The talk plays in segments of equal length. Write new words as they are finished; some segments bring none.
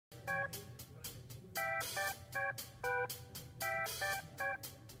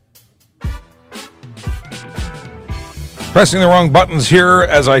Pressing the wrong buttons here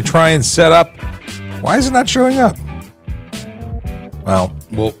as I try and set up. Why is it not showing up? Well,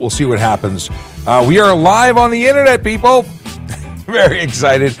 we'll see what happens. We are live on the internet, people. Very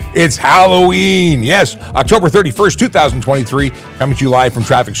excited. It's Halloween. Yes, October 31st, 2023. Coming to you live from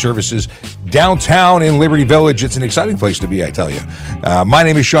Traffic Services downtown in Liberty Village. It's an exciting place to be, I tell you. My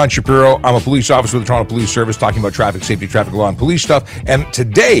name is Sean Shapiro. I'm a police officer with the Toronto Police Service, talking about traffic safety, traffic law, and police stuff. And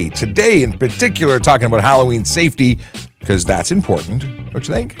today in particular, talking about Halloween safety, because that's important. Don't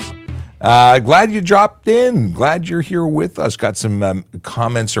you think? Glad you dropped in. Glad you're here with us. Got some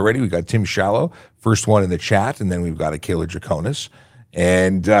comments already. We got Tim Shallow, first one in the chat, and then we've got Akela Draconis.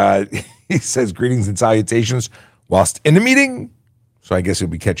 And he says, greetings and salutations whilst in the meeting. So I guess he'll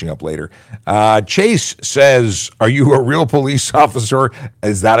be catching up later. Chase says, are you a real police officer?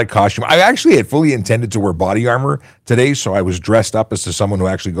 Is that a costume? I actually had fully intended to wear body armor today, so I was dressed up as to someone who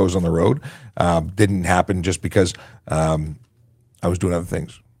actually goes on the road. Didn't happen just because I was doing other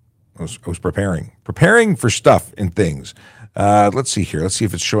things. I was preparing for stuff and things. Let's see here. Let's see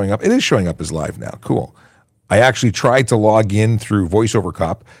if it's showing up. It is showing up as live now. Cool. I actually tried to log in through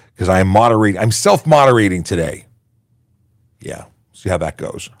VoiceOverCop because I'm self-moderating today. Yeah, see how that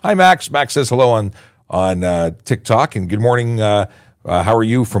goes. Hi, Max. Max says hello on TikTok, and good morning. How are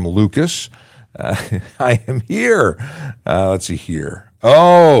you from Lucas? I am here. Let's see here.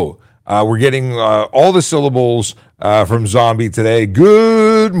 We're getting all the syllables from Zombie today.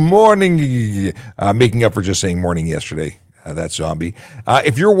 Good morning. Making up for just saying morning yesterday. That's Zombie.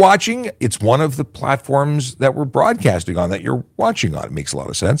 If you're watching, it's one of the platforms that we're broadcasting on that you're watching on. It makes a lot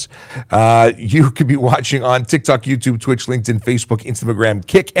of sense. You could be watching on TikTok, YouTube, Twitch, LinkedIn, Facebook, Instagram,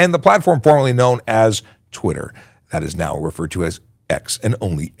 Kick, and the platform formerly known as Twitter. That is now referred to as X and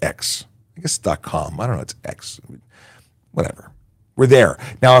only X. I guess .com. I don't know. It's X. Whatever. We're there.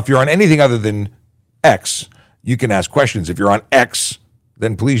 Now, if you're on anything other than X, you can ask questions. If you're on X,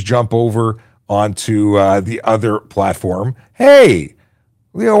 then please jump over onto the other platform. Hey,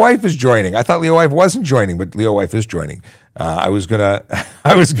 Leo Wife is joining. I thought Leo Wife wasn't joining, but Leo Wife is joining. I was gonna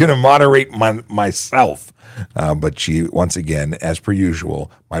moderate myself, but she, once again, as per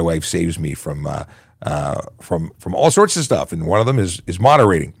usual, my wife saves me from all sorts of stuff, and one of them is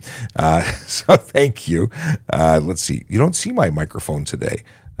moderating. So thank you. Let's see. You don't see my microphone today.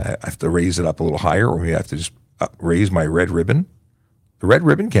 I have to raise it up a little higher, or maybe I have to just raise my red ribbon. The red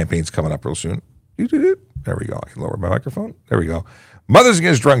ribbon campaign's coming up real soon. There we go. I can lower my microphone. There we go. Mothers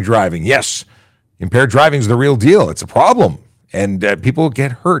Against Drunk Driving. Yes, impaired driving is the real deal. It's a problem, and people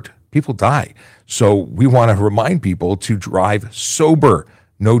get hurt. People die. So we want to remind people to drive sober.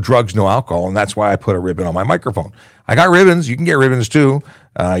 No drugs, no alcohol, and that's why I put a ribbon on my microphone. I got ribbons. You can get ribbons too.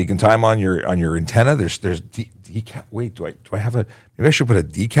 You can tie them on your antenna. There's decal. Wait, do I have a? Maybe I should put a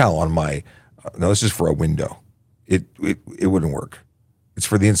decal on my. No, this is for a window. It wouldn't work. It's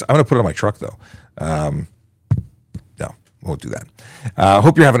for the inside. I'm going to put it on my truck though. No, won't do that.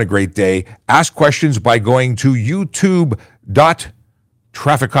 Hope you're having a great day. Ask questions by going to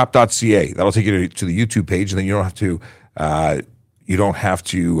youtube.trafficcop.ca. That'll take you to the YouTube page, and then you don't have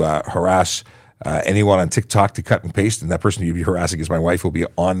to harass anyone on TikTok to cut and paste, and that person you'd be harassing is my wife will be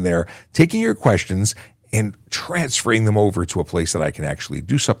on there taking your questions and transferring them over to a place that I can actually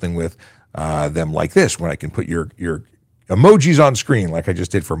do something with them like this, when I can put your emojis on screen like I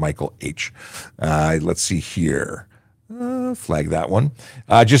just did for Michael H. Let's see here. Flag that one.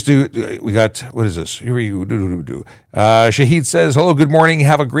 We got, what is this? Here we go. Shahid says, hello, good morning.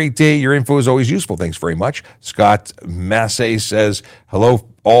 Have a great day. Your info is always useful. Thanks very much. Scott Massey says, hello,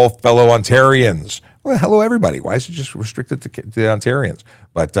 all fellow Ontarians. Well, hello, everybody. Why is it just restricted to the Ontarians?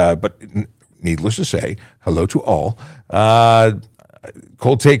 But needless to say, hello to all.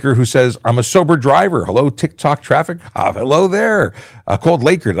 Cold Taker, who says, I'm a sober driver. Hello, TikTok Traffic. Hello there. Cold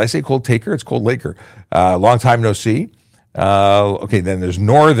Laker. Did I say Cold Taker? It's Cold Laker. Long time no see. Okay, then there's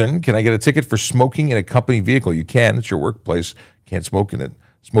Northern. Can I get a ticket for smoking in a company vehicle? You can. It's your workplace. Can't smoke in it.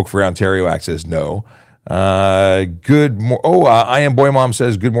 Smoke for Ontario Act says no. I Am Boy Mom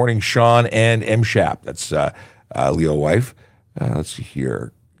says, good morning, Sean and M. Shap. That's Leo Wife. Let's see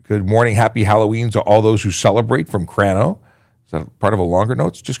here. Good morning. Happy Halloween to all those who celebrate from Crano. Is that part of a longer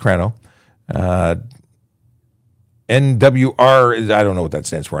note? It's just Crano. NWR, I don't know what that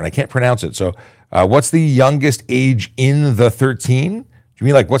stands for, and I can't pronounce it. So what's the youngest age in the 13? Do you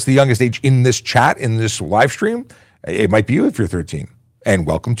mean like what's the youngest age in this chat, in this live stream? It might be you if you're 13. And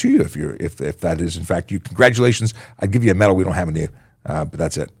welcome to you if that is in fact you. Congratulations. I'd give you a medal. We don't have any, but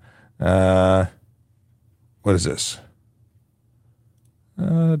that's it. What is this?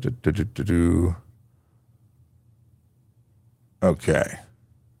 Okay.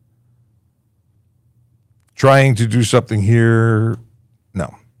 trying to do something here.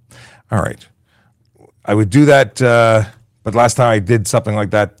 No. All right. I would do that, but last time I did something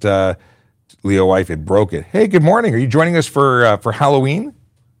like that, Leo wife, it broke it. Hey, good morning. Are you joining us for Halloween?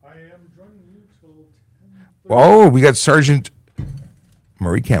 I am joining you till 10:30. Oh, we got Sergeant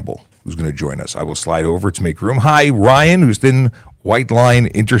Murray Campbell who's going to join us. I will slide over to make room. Hi, Ryan, who's in White Line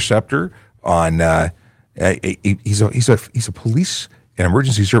Interceptor on. He's a police and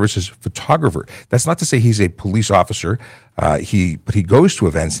emergency services photographer. That's not to say he's a police officer. But he goes to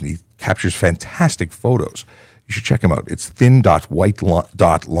events and he captures fantastic photos. You should check him out. It's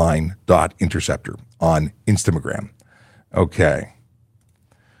thin.whiteline.interceptor on Instagram. Okay.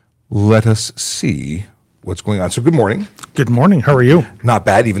 Let us see what's going on. So good morning. Good morning. How are you? Not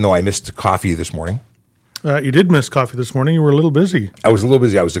bad, even though I missed coffee this morning. You did miss coffee this morning. You were a little busy. I was a little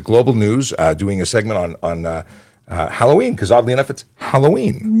busy. I was at Global News doing a segment on Halloween, because oddly enough, it's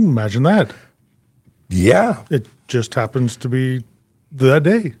Halloween. Imagine that. Yeah. It just happens to be the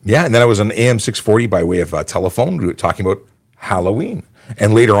day. Yeah, and then I was on AM 640 by way of telephone talking about Halloween.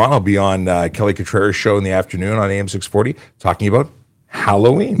 And later on, I'll be on Kelly Contreras' show in the afternoon on AM 640 talking about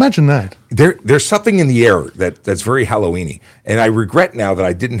Halloween. Imagine that. There's something in the air that's very Halloween-y. And I regret now that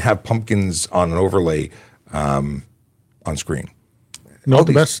I didn't have pumpkins on an overlay on screen. You know what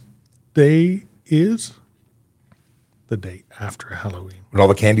the best day is? The day after Halloween. When all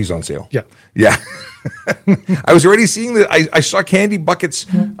the candy's on sale. Yeah. Yeah. I was already seeing that. I saw candy buckets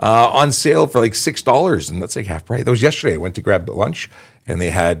on sale for like $6, and that's like half price. That was yesterday. I went to grab lunch, and they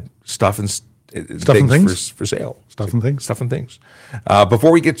had stuff and things for sale. Stuff and things. Stuff and things.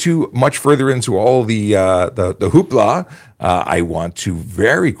 Before we get too much further into all the hoopla, I want to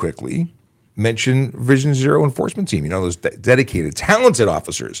very quickly mention Vision Zero enforcement team. You know, those dedicated, talented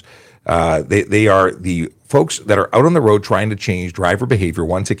officers. They are the folks that are out on the road trying to change driver behavior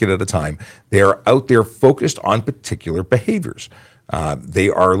one ticket at a time. They are out there focused on particular behaviors. They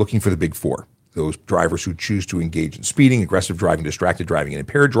are looking for the big four, those drivers who choose to engage in speeding, aggressive driving, distracted driving, and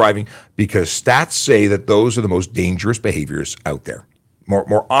impaired driving, because stats say that those are the most dangerous behaviors out there.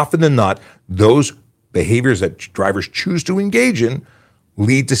 More often than not, those behaviors that drivers choose to engage in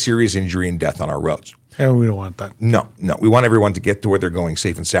lead to serious injury and death on our roads. And we don't want that. No. We want everyone to get to where they're going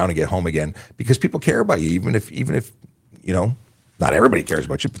safe and sound and get home again, because people care about you, even if you know, not everybody cares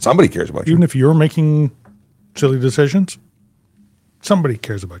about you, but somebody cares about you. Even if you're making silly decisions, somebody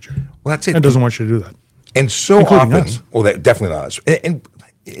cares about you. Well, that's it. And doesn't want you to do that. And so including often, us. well, that definitely not us. And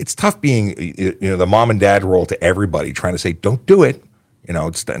it's tough being, the mom and dad role to everybody, trying to say, don't do it. You know,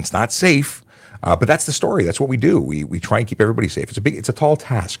 it's not safe. But that's the story. That's what we do. We try and keep everybody safe. It's a tall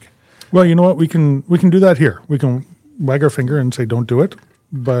task. Well, you know what? We can do that here. We can wag our finger and say, don't do it.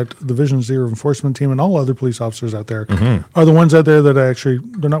 But the Vision Zero enforcement team and all other police officers out there are the ones out there that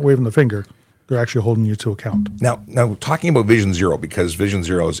they're not waving the finger. They're actually holding you to account. Now talking about Vision Zero, because Vision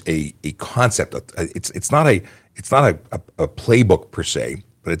Zero is a concept. It's not a playbook per se,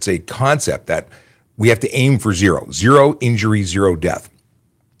 but it's a concept that we have to aim for zero injury, zero death.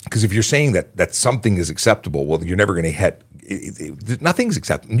 Because if you're saying that something is acceptable, well, you're never going to hit. Nothing's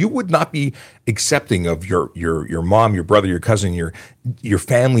acceptable. You would not be accepting of your mom, your brother, your cousin, your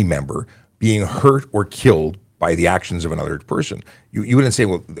family member being hurt or killed by the actions of another person. You wouldn't say,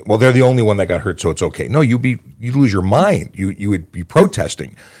 well, they're the only one that got hurt, so it's okay. No, you'd lose your mind. You would be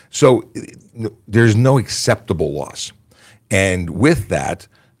protesting. So there's no acceptable loss. And with that,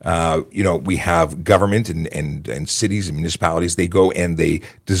 we have government and cities and municipalities. They go and they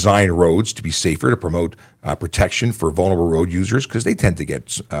design roads to be safer, to promote protection for vulnerable road users, because they tend to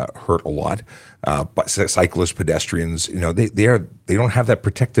get hurt a lot. But cyclists, pedestrians, they don't have that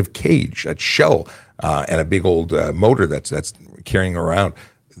protective cage, that shell, and a big old motor that's carrying around.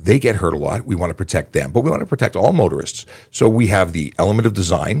 They get hurt a lot. We want to protect them, but we want to protect all motorists. So we have the element of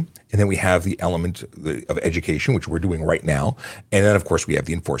design, and then we have the element of education, which we're doing right now. And then, of course, we have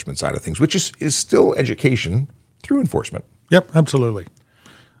the enforcement side of things, which is still education through enforcement. Yep, absolutely.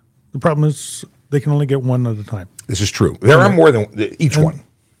 The problem is they can only get one at a time. This is true. There are more than each one.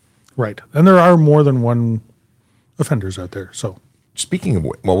 Right. And there are more than one offenders out there. So speaking of,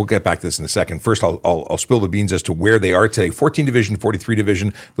 we'll get back to this in a second. First, I'll spill the beans as to where they are today. 14 Division, 43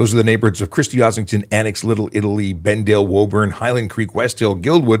 Division. Those are the neighborhoods of Christie, Ossington, Annex, Little Italy, Bendale, Woburn, Highland Creek, West Hill,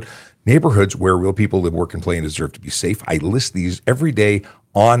 Guildwood. Neighborhoods where real people live, work, and play and deserve to be safe. I list these every day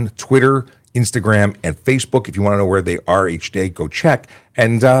on Twitter, Instagram, and Facebook. If you want to know where they are each day, go check.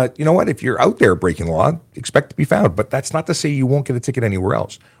 And you know what? If you're out there breaking the law, expect to be found. But that's not to say you won't get a ticket anywhere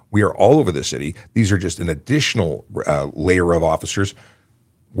else. We are all over the city. These are just an additional layer of officers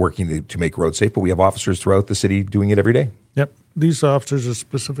working to make roads safe. But we have officers throughout the city doing it every day. Yep. These officers are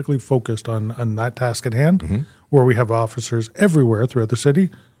specifically focused on that task at hand, where we have officers everywhere throughout the city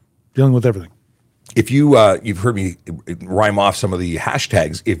dealing with everything. If you've heard me rhyme off some of the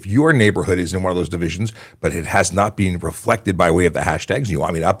hashtags, if your neighborhood is in one of those divisions, but it has not been reflected by way of the hashtags, and you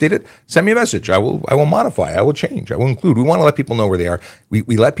want me to update it, send me a message. I will modify, I will change, I will include. We want to let people know where they are. We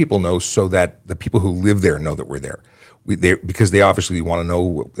let people know so that the people who live there know that we're there. Because they obviously want to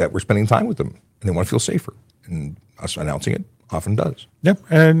know that we're spending time with them and they want to feel safer. And us announcing it often does. Yep.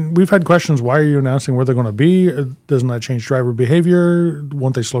 And we've had questions, why are you announcing where they're going to be? Doesn't that change driver behavior?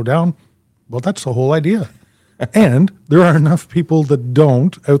 Won't they slow down? Well, that's the whole idea. And there are enough people that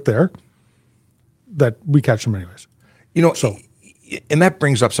don't out there that we catch them anyways. And that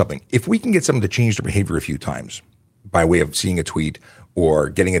brings up something. If we can get someone to change their behavior a few times by way of seeing a tweet or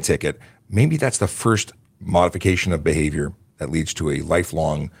getting a ticket, maybe that's the first modification of behavior that leads to a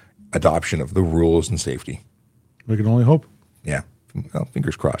lifelong adoption of the rules and safety. We can only hope. Yeah. Well,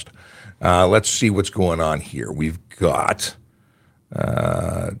 fingers crossed. Let's see what's going on here. We've got...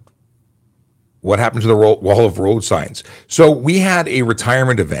 what happened to the wall of road signs? So we had a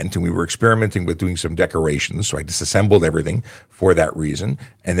retirement event and we were experimenting with doing some decorations. So I disassembled everything for that reason.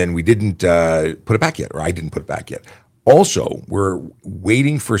 And then we didn't put it back yet, or I didn't put it back yet. Also, we're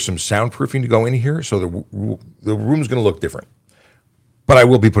waiting for some soundproofing to go in here. So the room's going to look different. But I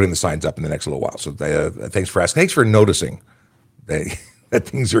will be putting the signs up in the next little while. So thanks for asking. Thanks for noticing that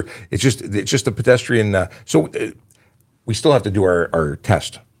things are, it's just a pedestrian. We still have to do our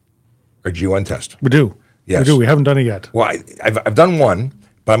test. Our G1 test. We do. Yes. We do. We haven't done it yet. Well, I've done one,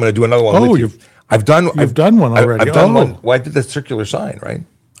 but I'm going to do another one with you. You've done one already. I've done one. Well, I did the circular sign, right?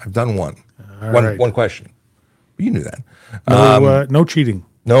 I've done one. One question. You knew that. No cheating.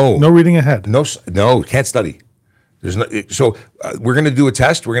 No reading ahead. No, can't study. There's no. So we're going to do a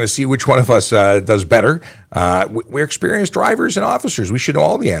test. We're going to see which one of us does better. We're experienced drivers and officers. We should know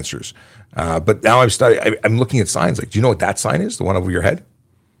all the answers. But now I'm looking at signs. Like, do you know what that sign is? The one over your head?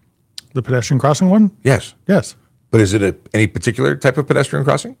 The pedestrian crossing one? Yes. Yes. But is it any particular type of pedestrian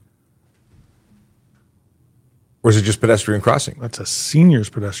crossing? Or is it just pedestrian crossing? That's a senior's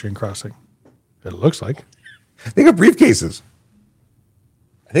pedestrian crossing. It looks like. They got briefcases.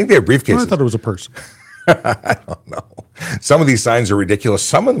 I think they have briefcases. Oh, I thought it was a purse. I don't know. Some of these signs are ridiculous.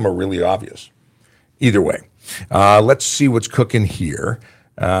 Some of them are really obvious. Either way. Let's see what's cooking here.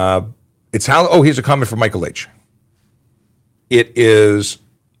 Here's a comment from Michael H. It is...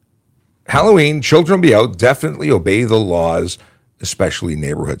 Halloween, children will be out. Definitely obey the laws, especially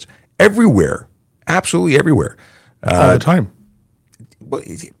neighborhoods. Everywhere. Absolutely everywhere. All the time. Well,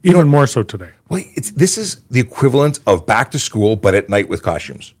 Even more so today. Well, this is the equivalent of back to school, but at night with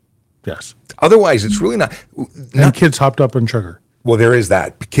costumes. Yes. Otherwise, it's really not. And kids hopped up on sugar. Well, there is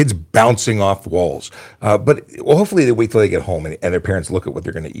that. Kids bouncing off walls. But hopefully they wait till they get home and their parents look at what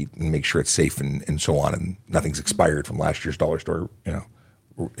they're going to eat and make sure it's safe and so on, and nothing's expired from last year's dollar store,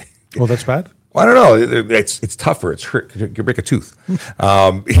 Well, that's bad. Well, I don't know. It's tougher. It's hurt. You can break a tooth.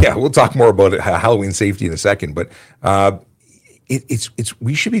 We'll talk more about Halloween safety in a second. But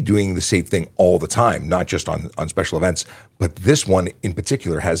we should be doing the safe thing all the time, not just on special events. But this one in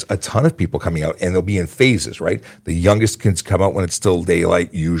particular has a ton of people coming out, and they'll be in phases, right? The youngest kids come out when it's still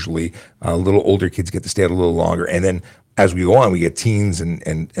daylight, usually. Little older kids get to stay out a little longer, and then as we go on, we get teens and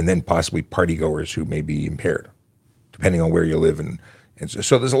then possibly party goers who may be impaired, depending on where you live and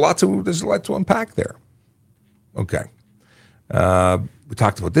so there's a lot to unpack there. Okay. We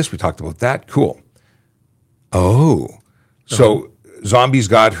talked about this. We talked about that. Cool. Oh. So Zombie's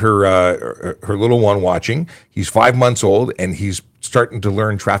got her little one watching. He's 5 months old, and he's starting to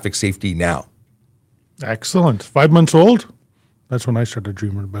learn traffic safety now. Excellent. 5 months old? That's when I started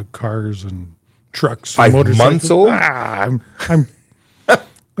dreaming about cars and trucks. 5 and months old? I'm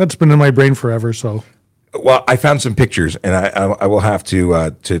that's been in my brain forever, so... Well, I found some pictures, and I will have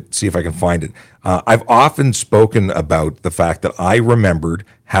to see if I can find it. I've often spoken about the fact that I remembered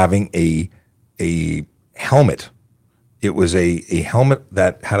having a helmet. It was a helmet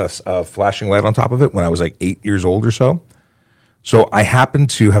that had a flashing light on top of it when I was like 8 years old or so. So I happen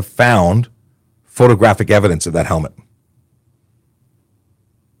to have found photographic evidence of that helmet.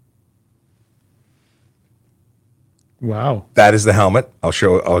 Wow. That is the helmet. I'll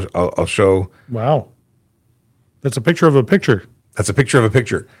show. Wow. That's a picture of a picture. That's a picture of a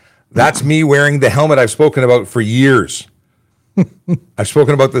picture. That's me wearing the helmet I've spoken about for years. I've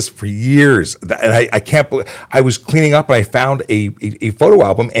spoken about this for years. And I can't believe, I was cleaning up and I found a photo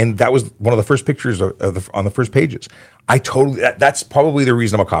album, and that was one of the first pictures on the first pages. That's probably the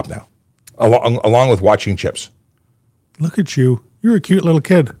reason I'm a cop now, along with watching Chips. Look at you. You're a cute little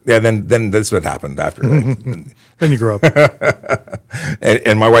kid. Yeah, then that's what happened after. Then you grow up.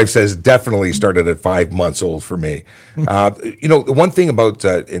 And my wife says definitely started at 5 months old for me. The one thing about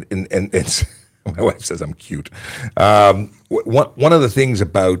and it's my wife says I'm cute. One of the things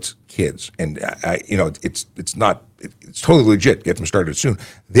about kids, and it's totally legit. Get them started soon.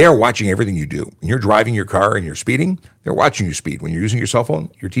 They're watching everything you do. When you're driving your car and you're speeding, they're watching you speed. When you're using your cell phone,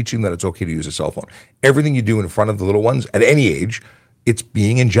 you're teaching them that it's okay to use a cell phone. Everything you do in front of the little ones at any age, it's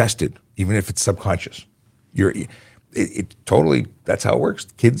being ingested, even if it's subconscious. Totally, that's how it works.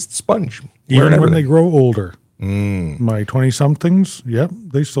 Kids sponge. Even when they grow older. My 20-somethings,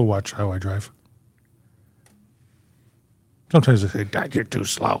 they still watch how I drive. Sometimes they say, Dad, you're too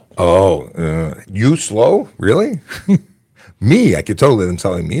slow. Oh, you slow? Really? Me, I could totally them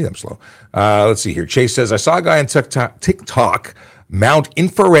telling me I'm slow. Let's see here. Chase says, I saw a guy on TikTok mount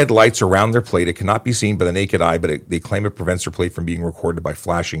infrared lights around their plate. It cannot be seen by the naked eye, but they claim it prevents their plate from being recorded by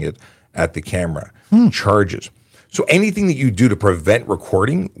flashing it at the camera. Charges. So anything that you do to prevent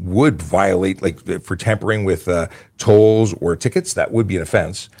recording would violate, like for tampering with tolls or tickets, that would be an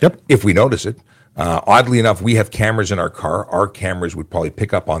offense. Yep. If we notice it. Oddly enough, we have cameras in our car. Our cameras would probably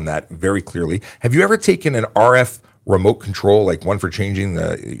pick up on that very clearly. Have you ever taken an RF remote control, like one for changing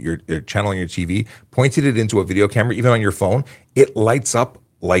your channel on your TV, pointed it into a video camera, even on your phone? It lights up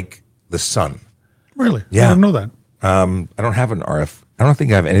like the sun. Really? Yeah. I didn't know that. I don't have an RF. I don't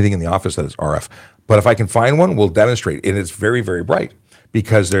think I have anything in the office that is RF. But if I can find one, we'll demonstrate. And it's very, very bright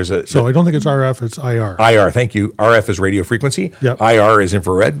because there's a... So I don't think it's RF, it's IR. IR, thank you. RF is radio frequency. Yep. IR is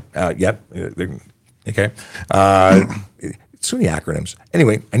infrared. Yep. Okay. So many acronyms.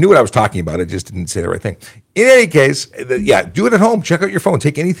 Anyway, I knew what I was talking about. I just didn't say the right thing. In any case, do it at home. Check out your phone.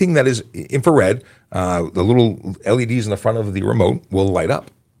 Take anything that is infrared. The little LEDs in the front of the remote will light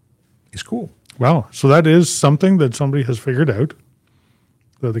up. It's cool. Wow. So that is something that somebody has figured out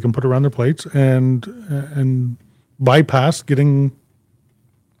that they can put around their plates and bypass getting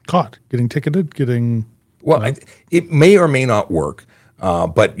caught, getting ticketed, getting... Well, it may or may not work,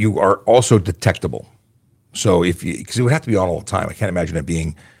 but you are also detectable. So because it would have to be on all the time. I can't imagine it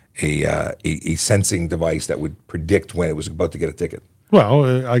being a sensing device that would predict when it was about to get a ticket.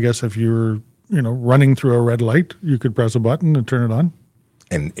 Well, I guess if you're running through a red light, you could press a button and turn it on.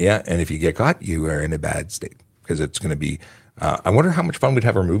 And if you get caught, you are in a bad state because it's going to be. I wonder how much fun we'd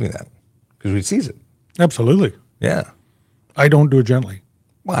have removing that because we'd seize it. Absolutely. Yeah. I don't do it gently.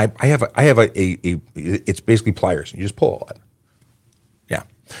 Well, I have a it's basically pliers. You just pull all that. Yeah.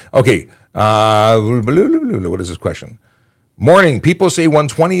 Okay. What is this question? Morning. People say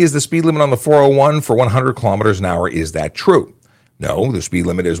 120 is the speed limit on the 401 for 100 kilometers an hour. Is that true? No, the speed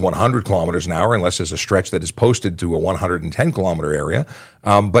limit is 100 kilometers an hour unless there's a stretch that is posted to a 110 kilometer area.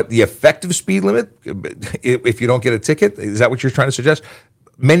 But the effective speed limit, if you don't get a ticket, is that what you're trying to suggest?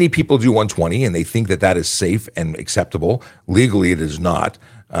 Many people do 120 and they think that that is safe and acceptable. Legally, it is not.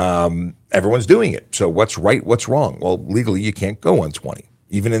 Everyone's doing it. So what's right? What's wrong? Well, legally, you can't go 120.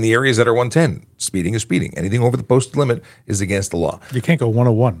 Even in the areas that are 110, speeding is speeding. Anything over the posted limit is against the law. You can't go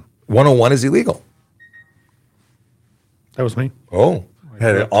 101. 101 is illegal. That was me. Oh, it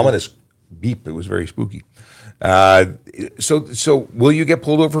had an ominous beep. It was very spooky. So will you get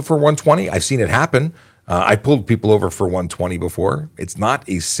pulled over for 120? I've seen it happen. I pulled people over for 120 before. It's not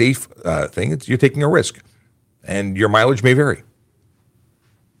a safe thing. You're taking a risk, and your mileage may vary.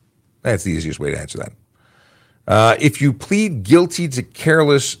 That's the easiest way to answer that. If you plead guilty to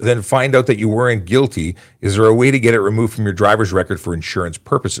careless, then find out that you weren't guilty, is there a way to get it removed from your driver's record for insurance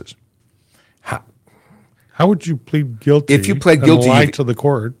purposes? How would you plead guilty? If you pled guilty, lie to the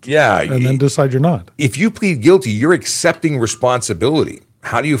court, and then decide you're not. If you plead guilty, you're accepting responsibility.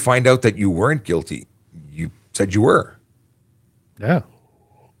 How do you find out that you weren't guilty? You said you were. Yeah.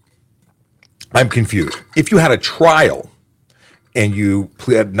 I'm confused. If you had a trial and you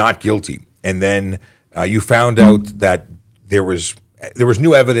pled not guilty, and then you found out that there was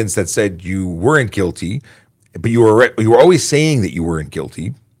new evidence that said you weren't guilty, but you were always saying that you weren't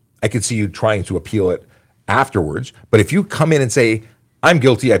guilty, I could see you trying to appeal it afterwards. But if you come in and say, I'm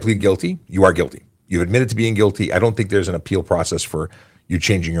guilty, I plead guilty, you are guilty. You've admitted to being guilty. I don't think there's an appeal process for you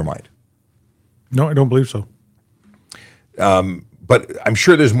changing your mind. No, I don't believe so. But I'm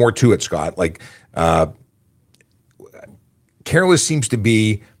sure there's more to it, Scott. Like, careless seems to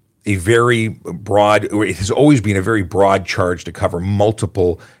be a very broad, or it has always been a very broad charge to cover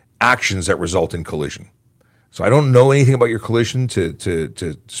multiple actions that result in collision. So I don't know anything about your collision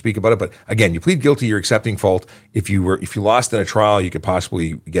to speak about it. But again, you plead guilty, you're accepting fault. If you lost in a trial, you could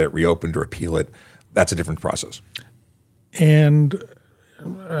possibly get it reopened or appeal it. That's a different process. And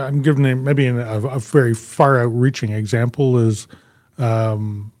I'm giving maybe a very far-out-reaching example is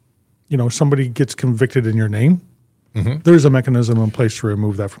somebody gets convicted in your name, there's a mechanism in place to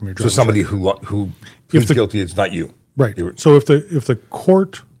remove that from your So driver's somebody record. who pleads guilty, it's not you. Right. So if the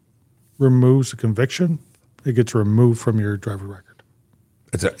court removes the conviction, it gets removed from your driver record.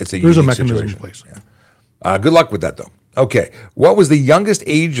 It's a There's a unique mechanism situation. in place. Yeah. Good luck with that, though. Okay. What was the youngest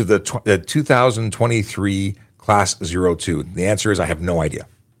age of the 2023 Class 02? The answer is I have no idea.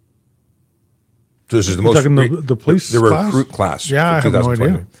 So this is the You're most talking the police the class? recruit class. Yeah, for I have no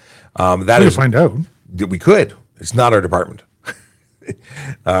 2023. idea. That We is can find out. we could. It's not our department.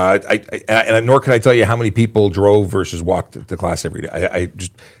 Nor can I tell you how many people drove versus walked to class every day.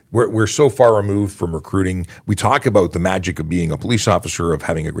 We're so far removed from recruiting. We talk about the magic of being a police officer, of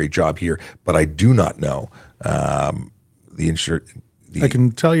having a great job here, but I do not know I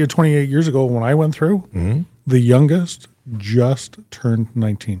can tell you 28 years ago when I went through, the youngest just turned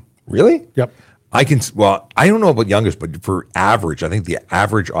 19. Really? Yep. I don't know about youngest, but for average, I think the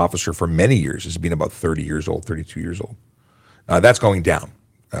average officer for many years has been about 30 years old, 32 years old. That's going down.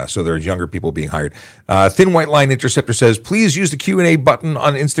 So there's younger people being hired. Thin White Line Interceptor says, please use the Q&A button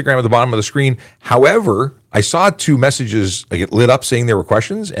on Instagram at the bottom of the screen. However, I saw 2 messages get lit up saying there were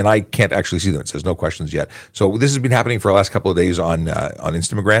questions, and I can't actually see them. It says no questions yet. So this has been happening for the last couple of days on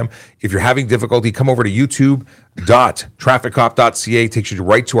Instagram. If you're having difficulty, come over to youtube.trafficcop.ca. Takes you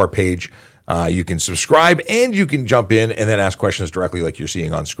right to our page. You can subscribe and you can jump in and then ask questions directly like you're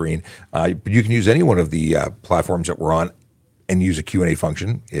seeing on screen. But you can use any one of the platforms that we're on and use a Q&A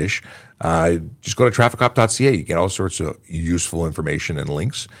function-ish. Just go to trafficcop.ca. You get all sorts of useful information and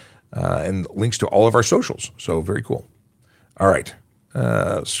links to all of our socials. So very cool. All right.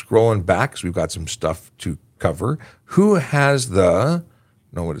 Scrolling back, because we've got some stuff to cover. Who has what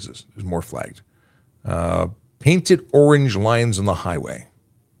is this? There's more flagged. Painted orange lines on the highway.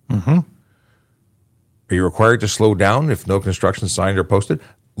 Mm-hmm. Are you required to slow down if no construction signs are posted?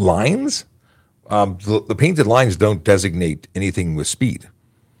 Lines? The painted lines don't designate anything with speed.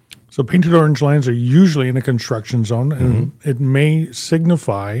 So painted orange lines are usually in a construction zone, and it may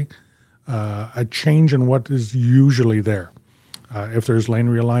signify a change in what is usually there. If there's lane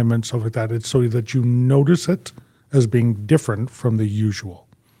realignment, stuff like that, it's so that you notice it as being different from the usual.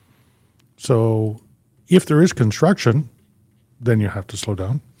 So if there is construction, then you have to slow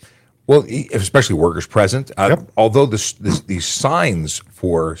down. Well, especially workers present. Yep. Although these signs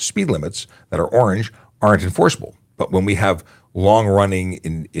for speed limits that are orange aren't enforceable. But when we have long-running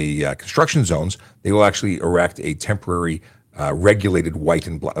in construction zones, they will actually erect a temporary regulated white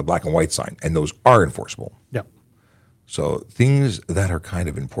and black and white sign, and those are enforceable. Yep. So things that are kind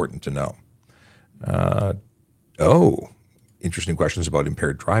of important to know. Interesting questions about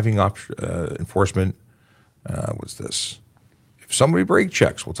impaired driving enforcement. What's this? If somebody brake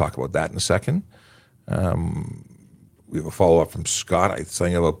checks, we'll talk about that in a second. We have a follow-up from Scott. I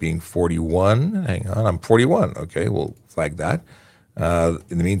saying about being 41. Hang on, I'm 41. Okay, we'll flag that.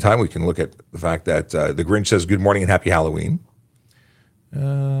 In the meantime, we can look at the fact that the Grinch says, good morning and happy Halloween.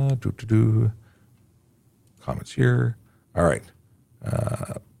 Comments here. All right.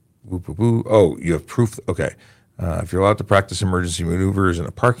 Oh, you have proof. Okay. If you're allowed to practice emergency maneuvers in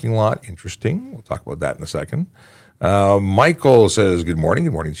a parking lot, interesting. We'll talk about that in a second. Michael says, good morning.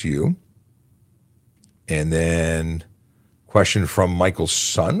 Good morning to you. And then question from Michael's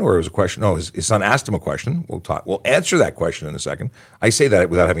son, or it was a question. No, his son asked him a question. We'll answer that question in a second. I say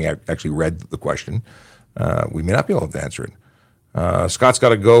that without having actually read the question. We may not be able to answer it. Scott's got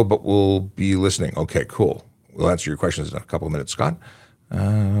to go, but we'll be listening. Okay, cool. We'll answer your questions in a couple of minutes, Scott.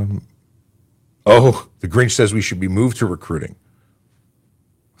 The Grinch says we should be moved to recruiting.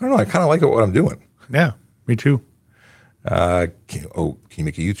 I don't know. I kind of like what I'm doing. Yeah, me too. Can you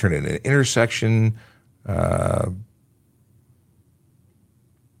make a U-turn in an intersection? Let's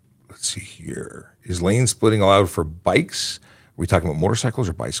see here. Is lane splitting allowed for bikes? Are we talking about motorcycles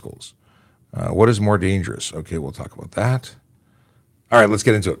or bicycles? What is more dangerous? Okay, we'll talk about that. All right, let's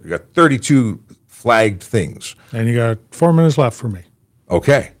get into it. We got 32 flagged things. And you got 4 minutes left for me.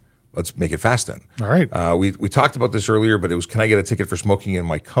 Okay, let's make it fast then. All right. We talked about this earlier, but it was, can I get a ticket for smoking in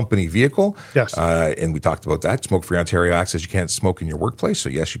my company vehicle? Yes. And we talked about that. Smoke Free Ontario Act says you can't smoke in your workplace, so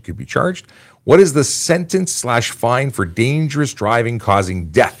yes, you could be charged. What is the sentence/fine for dangerous driving causing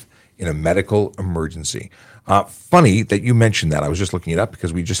death in a medical emergency? Funny that you mentioned that. I was just looking it up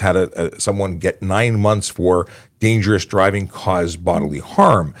because we just had someone get 9 months for dangerous driving caused bodily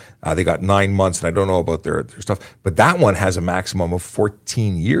harm. They got 9 months, and I don't know about their stuff, but that one has a maximum of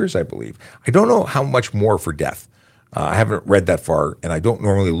 14 years, I believe. I don't know how much more for death. I haven't read that far, and I don't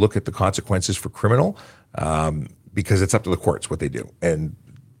normally look at the consequences for criminal because it's up to the courts what they do.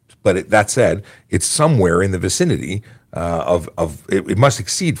 But that said, it's somewhere in the vicinity it must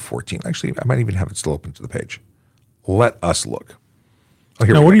exceed 14. Actually, I might even have it still open to the page. Let us look. Oh,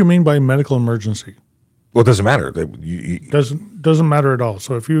 now, what do you mean by medical emergency? Well, it doesn't matter. Doesn't matter at all.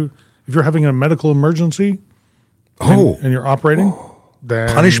 So if you're having a medical emergency, and you're operating,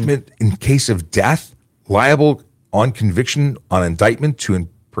 then punishment in case of death, liable on conviction on indictment to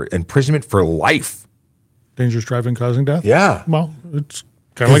imprisonment for life. Dangerous driving causing death. Yeah. Well, it's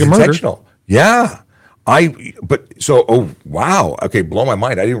kind of like a murder. Intentional. Yeah. Oh wow. Okay, blow my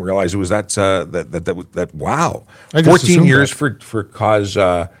mind. I didn't realize it was that wow. 14 years for cause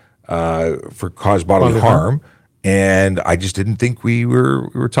bodily harm, and I just didn't think we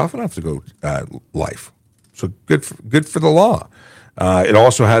were tough enough to go life. So good for the law. It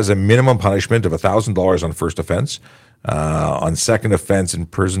also has a minimum punishment of $1,000 on first offense. On second offense,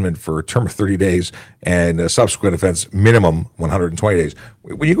 imprisonment for a term of 30 days, and a subsequent offense, minimum 120 days.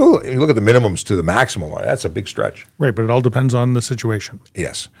 When you look at the minimums to the maximum, that's a big stretch. Right, but it all depends on the situation.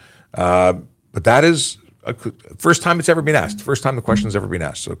 Yes. But that is first time it's ever been asked. First time the question's ever been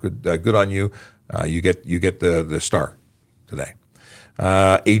asked. So good on you. You get the star today.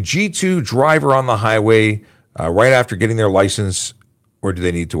 A G2 driver on the highway right after getting their license, or do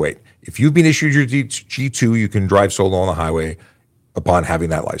they need to wait? If you've been issued your G2, you can drive solo on the highway upon having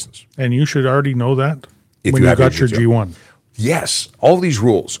that license. And you should already know that when you got your G1. Yes, all these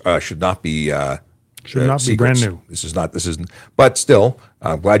rules should not be be brand new. This isn't. But still,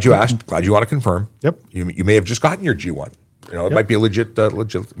 I'm glad you asked. Glad you want to confirm. Yep. You may have just gotten your G1. It might be a legit.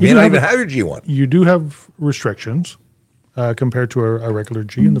 You may not even have your G1. You do have restrictions compared to a regular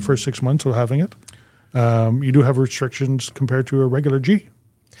G in the first 6 months of having it. You do have restrictions compared to a regular G.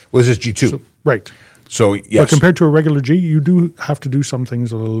 Well, this is G2. Right. So, yes. But compared to a regular G, you do have to do some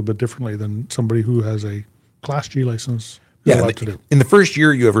things a little bit differently than somebody who has a Class G license is allowed to do. In the first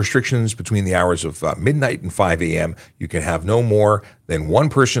year, you have restrictions between the hours of midnight and 5 a.m. You can have no more than one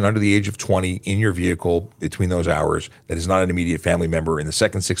person under the age of 20 in your vehicle between those hours that is not an immediate family member. In the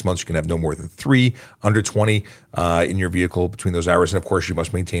second 6 months, you can have no more than 3 under 20 in your vehicle between those hours. And, of course, you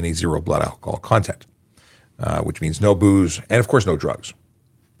must maintain a 0 blood alcohol content, which means no booze and, of course, no drugs.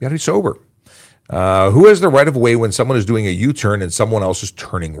 You got to be sober. Who has the right of way when someone is doing a U-turn and someone else is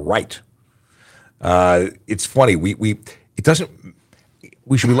turning right? It's funny. We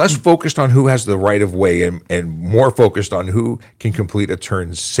should be less focused on who has the right of way and more focused on who can complete a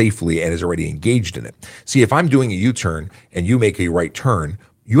turn safely and is already engaged in it. See, if I'm doing a U-turn and you make a right turn,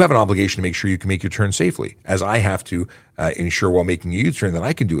 you have an obligation to make sure you can make your turn safely, as I have to ensure while making a U-turn that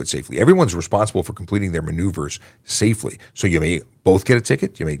I can do it safely. Everyone's responsible for completing their maneuvers safely. So you may both get a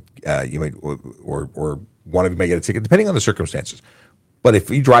ticket, or one of you may get a ticket, depending on the circumstances. But if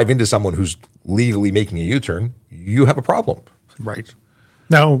you drive into someone who's legally making a U-turn, you have a problem. Right.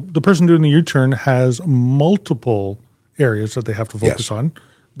 Now, the person doing the U-turn has multiple areas that they have to focus on.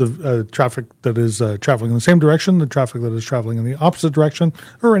 The traffic that is traveling in the same direction, the traffic that is traveling in the opposite direction,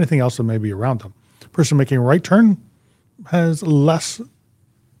 or anything else that may be around them. The person making a right turn has less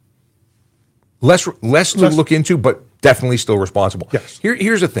to look into, but definitely still responsible. Yes.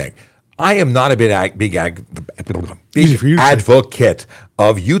 Here's the thing. I am not a big advocate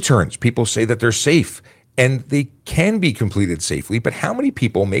of U-turns. People say that they're safe, and they can be completed safely, but how many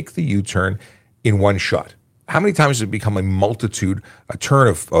people make the U-turn in one shot? How many times has it become a turn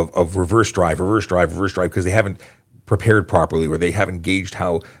of reverse drive, because they haven't prepared properly or they haven't gauged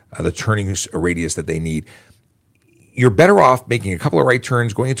how the turning radius that they need? You're better off making a couple of right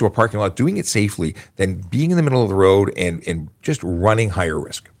turns, going into a parking lot, doing it safely, than being in the middle of the road and just running higher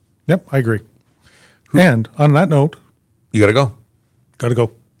risk. Yep, I agree. And on that note, you got to go. Got to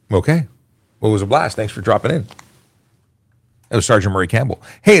go. Okay. Well, it was a blast. Thanks for dropping in. That was Sergeant Murray Campbell.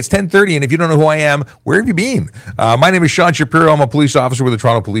 Hey, it's 10:30, and if you don't know who I am, where have you been? My name is Sean Shapiro. I'm a police officer with the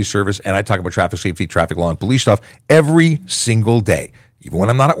Toronto Police Service, and I talk about traffic safety, traffic law, and police stuff every single day. Even when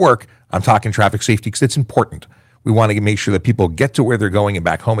I'm not at work, I'm talking traffic safety because it's important. We want to make sure that people get to where they're going and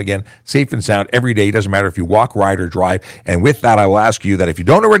back home again, safe and sound every day. It doesn't matter if you walk, ride, or drive. And with that, I will ask you that if you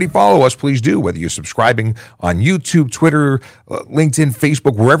don't already follow us, please do. Whether you're subscribing on YouTube, Twitter, LinkedIn,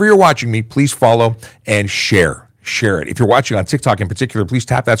 Facebook, wherever you're watching me, please follow and share. Share it. If you're watching on TikTok in particular, please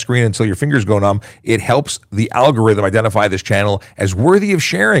tap that screen until your fingers go numb. It helps the algorithm identify this channel as worthy of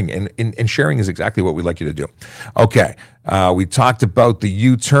sharing, and sharing is exactly what we'd like you to do. Okay, we talked about the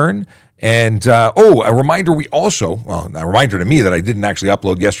U-turn. And, a reminder, a reminder to me that I didn't actually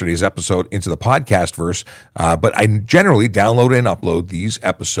upload yesterday's episode into the podcast verse, but I generally download and upload these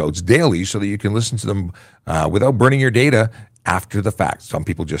episodes daily so that you can listen to them without burning your data after the fact. Some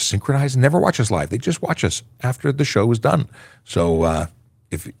people just synchronize and never watch us live. They just watch us after the show is done. So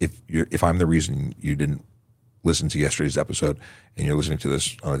if I'm the reason you didn't listened to yesterday's episode and you're listening to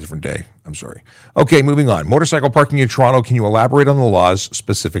this on a different day, I'm sorry. Okay, moving on. Motorcycle parking in Toronto. Can you elaborate on the laws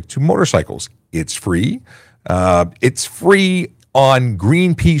specific to motorcycles? It's free. It's free on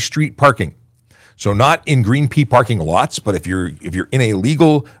green pea street parking. So not in green pea parking lots, but if you're in a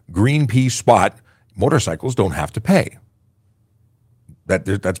legal green pea spot, motorcycles don't have to pay.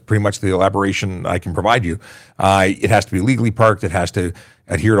 That's pretty much the elaboration I can provide you. It has to be legally parked. It has to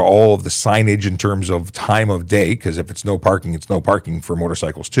adhere to all of the signage in terms of time of day, because if it's no parking, it's no parking for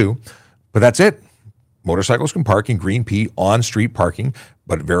motorcycles too. But that's it. Motorcycles can park in green pea on street parking,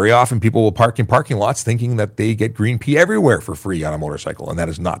 but very often people will park in parking lots thinking that they get green pea everywhere for free on a motorcycle, and that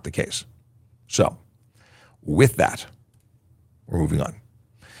is not the case. So with that, we're moving on.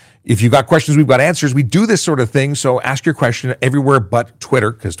 If you've got questions, we've got answers. We do this sort of thing, so ask your question everywhere but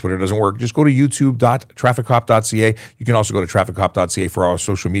Twitter, because Twitter doesn't work. Just go to youtube.trafficcop.ca. You can also go to trafficcop.ca for our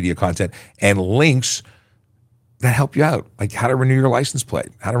social media content and links that help you out, like how to renew your license plate,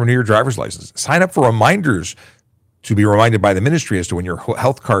 how to renew your driver's license. Sign up for reminders to be reminded by the ministry as to when your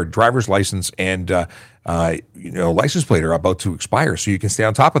health card, driver's license, and license plate are about to expire, so you can stay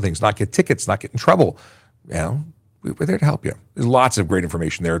on top of things, not get tickets, not get in trouble. We're there to help you. There's lots of great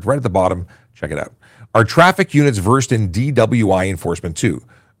information there. It's right at the bottom. Check it out. Our traffic units versed in DWI enforcement too.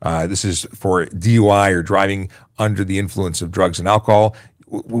 This is for DUI or driving under the influence of drugs and alcohol.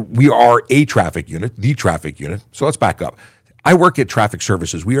 We are a traffic unit, the traffic unit. So let's back up. I work at Traffic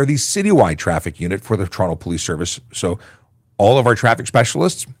Services. We are the citywide traffic unit for the Toronto Police Service. So all of our traffic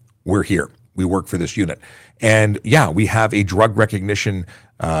specialists, we're here. We work for this unit. And yeah, we have a drug recognition,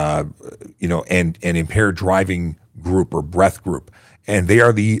 and impaired driving group or breath group. And they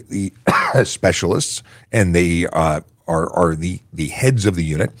are the specialists, and they are the heads of the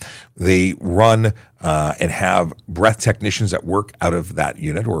unit. They run and have breath technicians that work out of that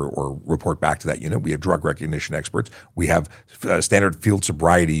unit or report back to that unit. We have drug recognition experts. We have standard field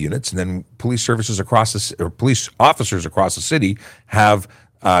sobriety units, and then police officers across the city have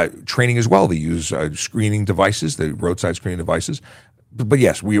training as well. They use screening devices, the roadside screening devices. But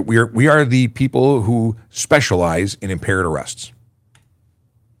yes, we are the people who specialize in impaired arrests.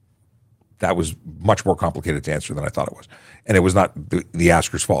 That was much more complicated to answer than I thought it was. And it was not the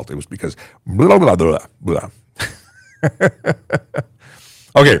asker's fault. It was because blah, blah, blah, blah.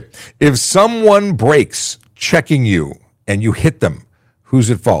 Okay, if someone breaks checking you and you hit them,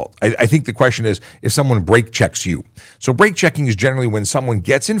 who's at fault? I think the question is if someone brake checks you. So brake checking is generally when someone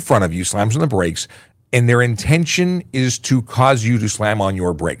gets in front of you, slams on the brakes, and their intention is to cause you to slam on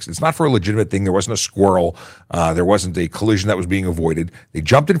your brakes. It's not for a legitimate thing. There wasn't a squirrel. There wasn't a collision that was being avoided. They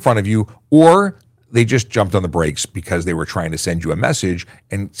jumped in front of you, or they just jumped on the brakes because they were trying to send you a message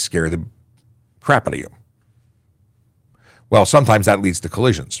and scare the crap out of you. Well, sometimes that leads to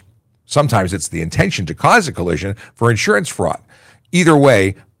collisions. Sometimes it's the intention to cause a collision for insurance fraud. Either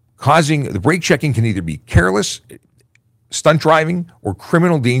way, causing the brake checking can either be careless, stunt driving, or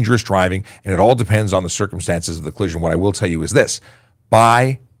criminal dangerous driving, and it all depends on the circumstances of the collision. What I will tell you is this: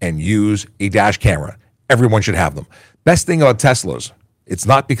 buy and use a dash camera. Everyone should have them. Best thing about Teslas, it's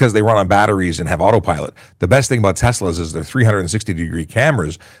not because they run on batteries and have autopilot. The best thing about Teslas is their 360-degree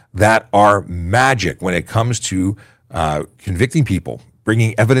cameras that are magic when it comes to convicting people,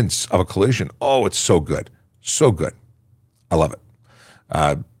 bringing evidence of a collision. Oh, it's so good. So good. I love it.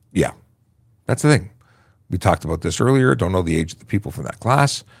 Yeah, that's the thing. We talked about this earlier. Don't know the age of the people from that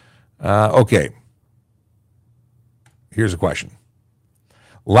class. Okay. Here's a question.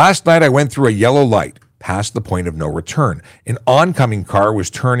 Last night I went through a yellow light past the point of no return. An oncoming car was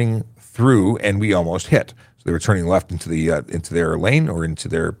turning through and we almost hit. So they were turning left into their lane or into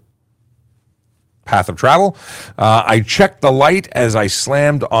their path of travel. I checked the light as I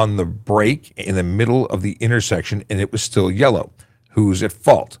slammed on the brake in the middle of the intersection and it was still yellow. Who's at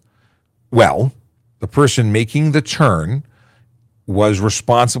fault? Well, the person making the turn was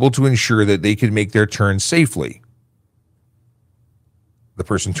responsible to ensure that they could make their turn safely. The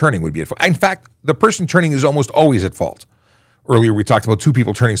person turning would be at fault. In fact, the person turning is almost always at fault. Earlier, we talked about two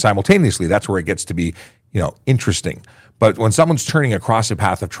people turning simultaneously. That's where it gets to be, interesting. But when someone's turning across a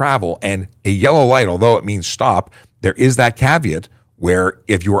path of travel and a yellow light, although it means stop, there is that caveat where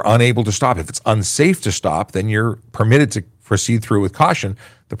if you are unable to stop, if it's unsafe to stop, then you're permitted to proceed through with caution.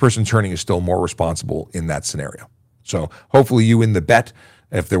 The person turning is still more responsible in that scenario. So hopefully you win the bet.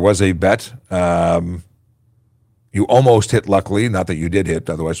 If there was a bet, you almost hit, luckily, not that you did hit,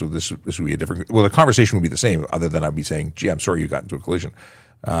 otherwise this would be a different, the conversation would be the same, other than I'd be saying, gee, I'm sorry you got into a collision.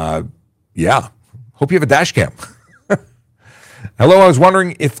 Yeah, hope you have a dash cam. Hello, I was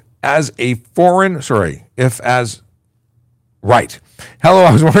wondering if as Right. Hello,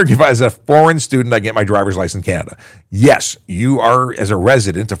 I was wondering if as a foreign student I get my driver's license in Canada. Yes, you are, as a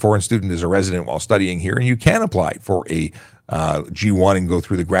resident, a foreign student is a resident while studying here, and you can apply for a G1 and go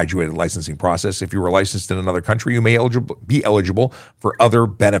through the graduated licensing process. If you were licensed in another country, you may be eligible for other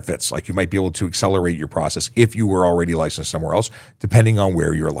benefits, like you might be able to accelerate your process if you were already licensed somewhere else, depending on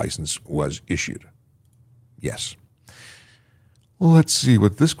where your license was issued. Yes. Well, let's see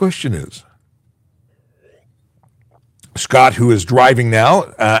what this question is. Scott, who is driving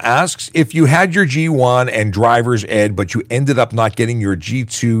now, asks, if you had your G1 and driver's ed, but you ended up not getting your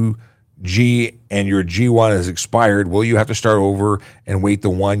G2, G, and your G1 has expired, will you have to start over and wait the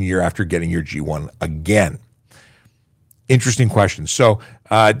 1 year after getting your G1 again? Interesting question. So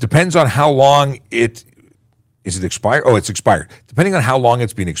it depends on how long is it expired? Oh, it's expired. Depending on how long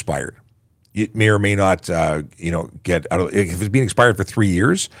it's been expired, it may or may not, get out of. If it's been expired for 3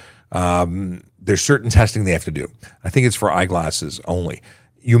 years, there's certain testing they have to do. I think it's for eyeglasses only.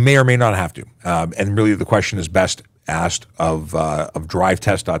 You may or may not have to. And really, the question is best asked of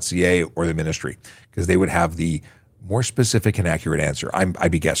drivetest.ca or the ministry, because they would have the more specific and accurate answer.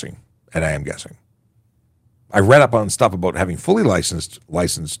 I'd be guessing, and I am guessing. I read up on stuff about having fully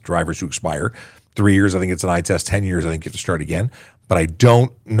licensed drivers who expire 3 years. I think it's an eye test. 10 years, I think you have to start again. But I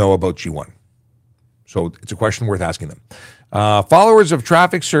don't know about G1. So it's a question worth asking them. Followers of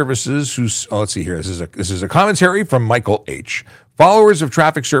traffic services who, let's see here. This is a commentary from Michael H. Followers of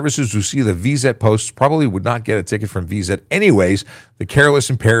traffic services who see the VZ posts probably would not get a ticket from VZ anyways. The careless,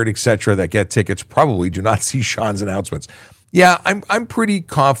 impaired, etc. that get tickets probably do not see Sean's announcements. Yeah, I'm pretty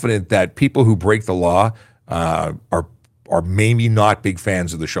confident that people who break the law are maybe not big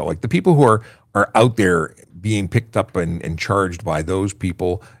fans of the show. Like the people who are out there being picked up and charged by those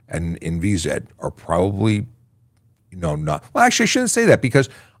people and in VZ are probably not. Well, actually, I shouldn't say that, because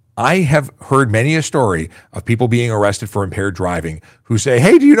I have heard many a story of people being arrested for impaired driving who say,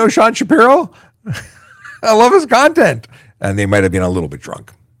 hey, do you know Sean Shapiro? I love his content. And they might have been a little bit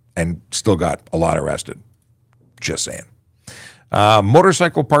drunk and still got a lot arrested. Just saying.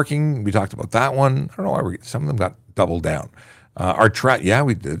 Motorcycle parking, we talked about that one. I don't know why some of them got doubled down.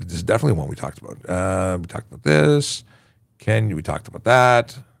 We did. This is definitely one we talked about. We talked about this. We talked about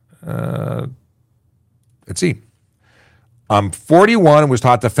that. Let's see. I'm 41 and was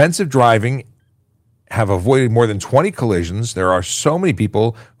taught defensive driving, have avoided more than 20 collisions. There are so many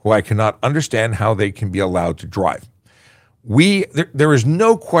people who I cannot understand how they can be allowed to drive. There is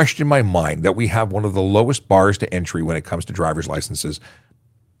no question in my mind that we have one of the lowest bars to entry when it comes to driver's licenses,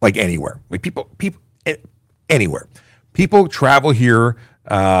 like anywhere. Like people anywhere. People travel here.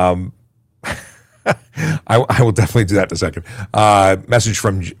 I will definitely do that in a second. Message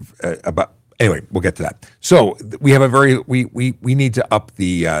from about. Anyway, we'll get to that. So we have we need to up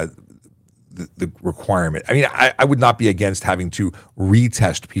the requirement. I mean, I would not be against having to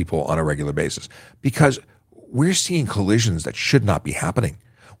retest people on a regular basis, because we're seeing collisions that should not be happening.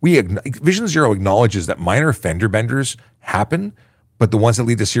 Vision Zero acknowledges that minor fender benders happen, but the ones that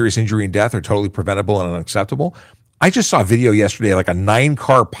lead to serious injury and death are totally preventable and unacceptable. I just saw a video yesterday, like a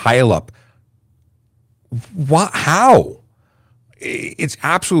 9-car pileup. What? How? It's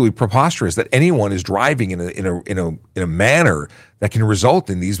absolutely preposterous that anyone is driving in a manner that can result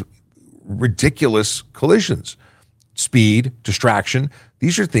in these ridiculous collisions. Speed, distraction,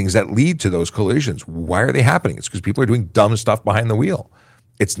 these are things that lead to those collisions. Why are they happening? It's because people are doing dumb stuff behind the wheel.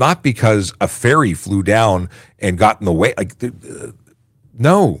 It's not because a ferry flew down and got in the way.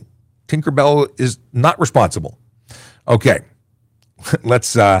 No, Tinkerbell is not responsible. Okay,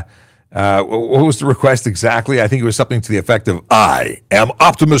 let's. What was the request exactly? I think it was something to the effect of, I am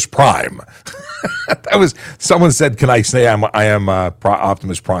Optimus Prime. That was, someone said, can I say I am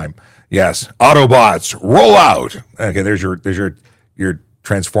Optimus Prime? Yes. Autobots, roll out. Okay, there's your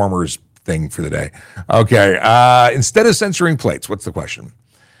Transformers thing for the day. Okay. Instead of censoring plates, what's the question?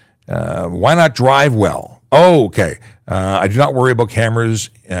 Why not drive well? Oh, okay. I do not worry about cameras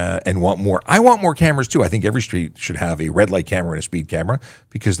and want more. I want more cameras too. I think every street should have a red light camera and a speed camera,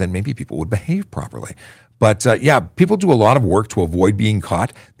 because then maybe people would behave properly. But people do a lot of work to avoid being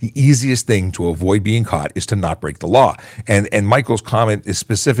caught. The easiest thing to avoid being caught is to not break the law. And Michael's comment is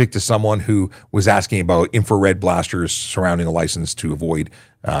specific to someone who was asking about infrared blasters surrounding a license to avoid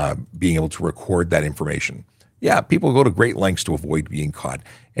being able to record that information. Yeah, people go to great lengths to avoid being caught.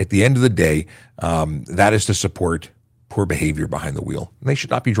 At the end of the day, that is to support poor behavior behind the wheel. And they should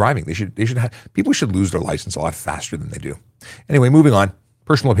not be driving. People should lose their license a lot faster than they do. Anyway, moving on.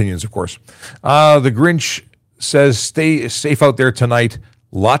 Personal opinions, of course. The Grinch says, stay safe out there tonight.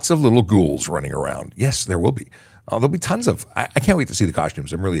 Lots of little ghouls running around. Yes, there will be. Oh, there'll be tons of. I can't wait to see the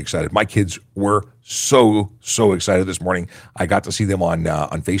costumes. I'm really excited. My kids were so excited this morning. I got to see them on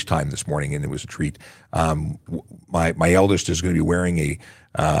FaceTime this morning, and it was a treat. My eldest is going to be wearing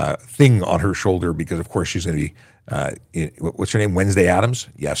a thing on her shoulder because, of course, she's going to be. What's her name? Wednesday Addams.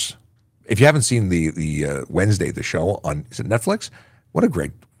 Yes. If you haven't seen the Wednesday, the show on, is it Netflix? What a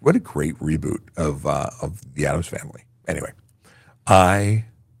great reboot of the Addams Family. Anyway, I'm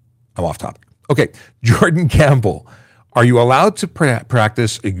off topic. Okay, Jordan Campbell, are you allowed to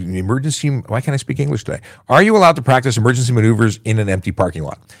practice emergency? Why can't I speak English today? Are you allowed to practice emergency maneuvers in an empty parking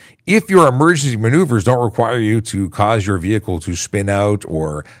lot? If your emergency maneuvers don't require you to cause your vehicle to spin out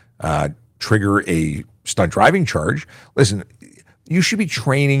or trigger a stunt driving charge, listen, you should be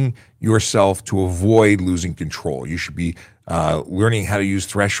training yourself to avoid losing control. You should be learning how to use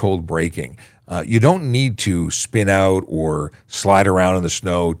threshold braking. You don't need to spin out or slide around in the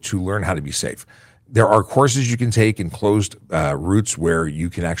snow to learn how to be safe. There are courses you can take in closed routes where you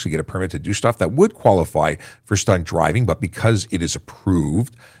can actually get a permit to do stuff that would qualify for stunt driving, but because it is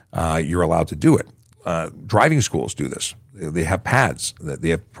approved, you're allowed to do it. Driving schools do this. They have pads.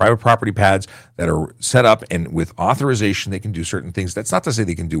 They have private property pads that are set up, and with authorization, they can do certain things. That's not to say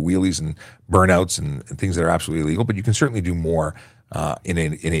they can do wheelies and burnouts and things that are absolutely illegal, but you can certainly do more in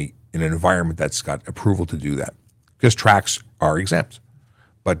an environment that's got approval to do that, because tracks are exempt.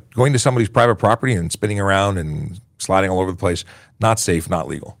 But going to somebody's private property and spinning around and sliding all over the place, not safe, not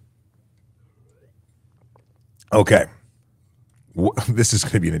legal. Okay. This is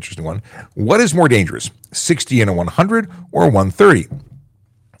going to be an interesting one. What is more dangerous, 60 in a 100 or 130?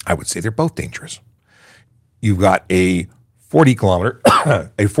 I would say they're both dangerous. You've got a 40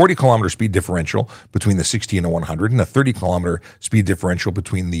 kilometer speed differential between the 60 and a 100, and a 30 kilometer speed differential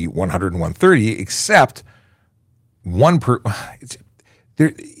between the 100 and 130, except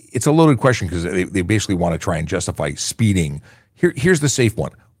it's a loaded question because they basically want to try and justify speeding. Here's the safe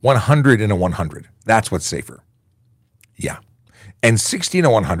one, 100 and a 100. That's what's safer. Yeah. And 60 and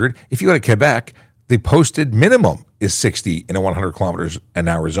a 100, if you go to Quebec, the posted minimum is 60 in a 100 kilometers an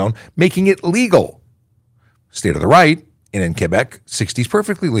hour zone, making it legal. State of the right, and in Quebec, 60 is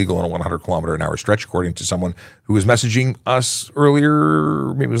perfectly legal in a 100 kilometer an hour stretch, according to someone who was messaging us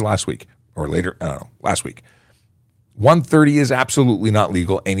earlier, maybe it was last week or later, I don't know, last week. 130 is absolutely not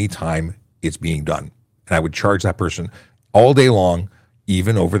legal anytime it's being done. And I would charge that person all day long,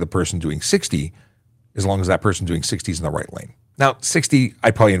 even over the person doing 60, as long as that person doing 60 is in the right lane. Now, 60,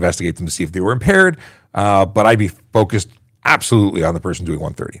 I'd probably investigate them to see if they were impaired, but I'd be focused absolutely on the person doing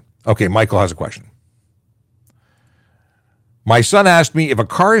 130. Okay, Michael has a question. My son asked me, if a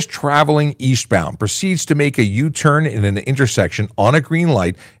car is traveling eastbound, proceeds to make a U-turn in an intersection on a green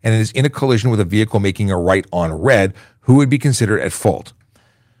light, and is in a collision with a vehicle making a right on red, who would be considered at fault?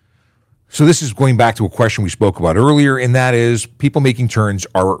 So this is going back to a question we spoke about earlier, and that is people making turns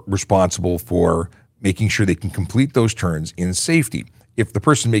are responsible for making sure they can complete those turns in safety. If the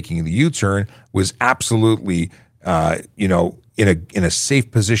person making the U-turn was absolutely, in a safe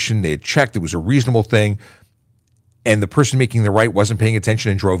position, they had checked, it was a reasonable thing, and the person making the right wasn't paying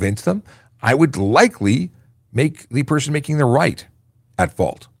attention and drove into them, I would likely make the person making the right at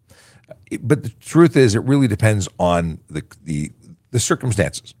fault. But the truth is, it really depends on the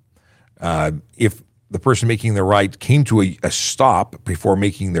circumstances. If the person making the right came to a stop before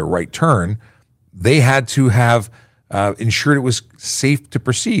making their right turn, they had to have ensured it was safe to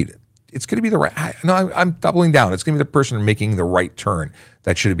proceed. It's going to be the right. No, I'm doubling down. It's going to be the person making the right turn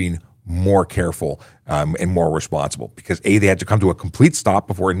that should have been more careful and more responsible, because A, they had to come to a complete stop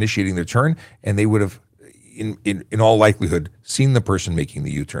before initiating their turn, and they would have, in all likelihood, seen the person making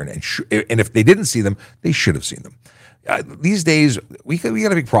the U-turn. And if they didn't see them, they should have seen them. These days, we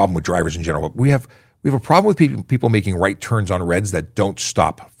got a big problem with drivers in general. We have a problem with people making right turns on reds that don't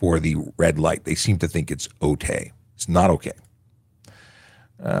stop for the red light. They seem to think it's okay. It's not okay.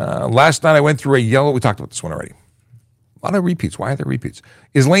 Last night I went through a yellow. We talked about this one already. A lot of repeats. Why are there repeats?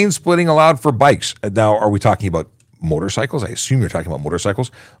 Is lane splitting allowed for bikes? Now, are we talking about motorcycles? I assume you're talking about motorcycles.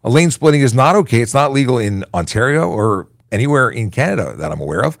 A lane splitting is not okay. It's not legal in Ontario or anywhere in Canada that I'm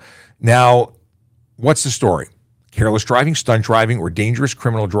aware of. Now, what's the story? Careless driving, stunt driving, or dangerous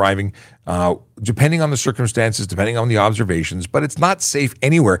criminal driving, depending on the circumstances, depending on the observations, but it's not safe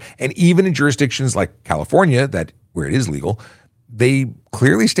anywhere. And even in jurisdictions like California, where it is legal, they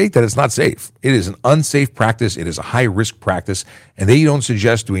clearly state that it's not safe. It is an unsafe practice. It is a high-risk practice, and they don't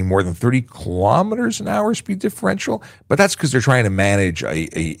suggest doing more than 30 kilometers an hour speed differential, but that's because they're trying to manage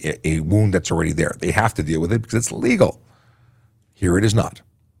a wound that's already there. They have to deal with it because it's legal. Here it is not.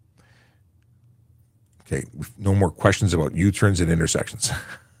 Okay, no more questions about U-turns and intersections.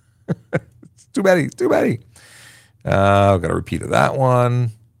 It's too many. I've got a repeat of that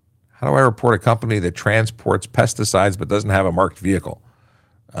one. How do I report a company that transports pesticides but doesn't have a marked vehicle?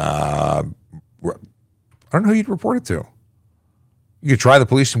 I don't know who you'd report it to. You could try the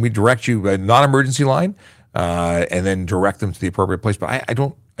police, and we direct you a non-emergency line, and then direct them to the appropriate place. But I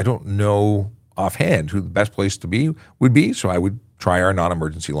don't know offhand who the best place to be would be. So I would try our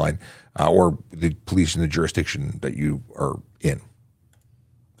non-emergency line, or the police in the jurisdiction that you are in.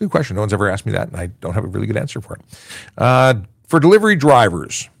 Good question. No one's ever asked me that, and I don't have a really good answer for it. For delivery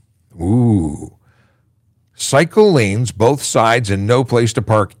drivers, cycle lanes, both sides, and no place to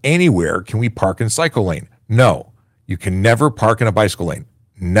park anywhere. Can we park in cycle lane? No. You can never park in a bicycle lane.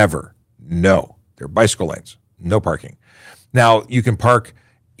 Never. No. They're bicycle lanes. No parking. Now, you can park,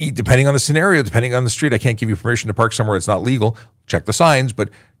 depending on the scenario, depending on the street. I can't give you permission to park somewhere that's not legal. Check the signs, but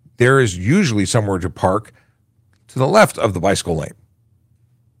there is usually somewhere to park to the left of the bicycle lane.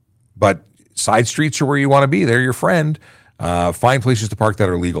 But side streets are where you want to be. They're your friend. Find places to park that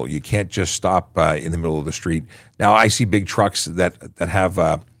are legal. You can't just stop in the middle of the street. Now, I see big trucks that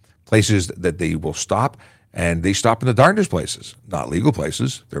have places that they will stop, and they stop in the darndest places, not legal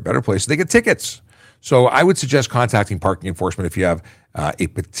places. They're better places. They get tickets. So I would suggest contacting parking enforcement if you have a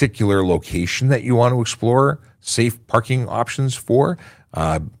particular location that you want to explore safe parking options for.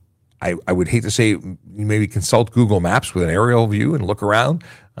 I would hate to say you maybe consult Google Maps with an aerial view and look around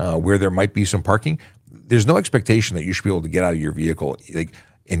where there might be some parking. There's no expectation that you should be able to get out of your vehicle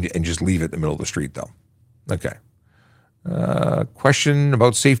and just leave it in the middle of the street, though. Okay. Question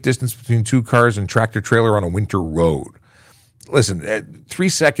about safe distance between two cars and tractor trailer on a winter road. Listen, 3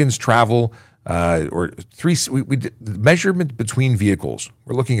 seconds travel the measurement between vehicles.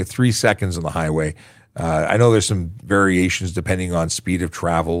 We're looking at 3 seconds on the highway. I know there's some variations depending on speed of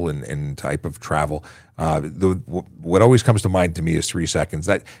travel and type of travel. What always comes to mind to me is 3 seconds.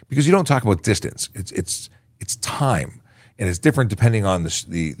 That because you don't talk about distance. It's time, and it's different depending on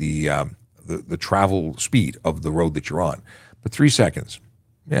the travel speed of the road that you're on. But 3 seconds,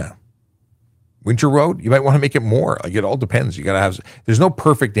 yeah. Winter road, you might want to make it more. Like, it all depends. You got to have. There's no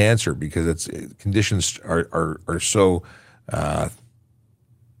perfect answer because conditions are so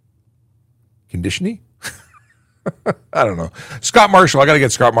conditioning. I don't know. Scott Marshall, I got to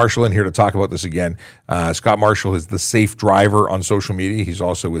get Scott Marshall in here to talk about this again. Scott Marshall is the safe driver on social media. He's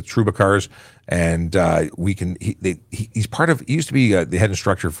also with Truba Cars, and he's part of. He used to be the head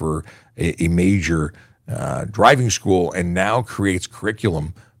instructor for a major driving school, and now creates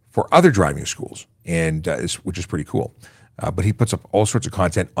curriculum for other driving schools, and which is pretty cool. But he puts up all sorts of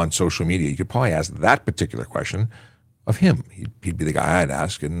content on social media. You could probably ask that particular question of him. He'd be the guy I'd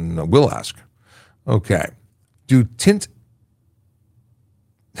ask and will ask. Okay. Do tint...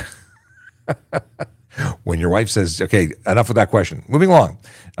 When your wife says, okay, enough of that question. Moving along.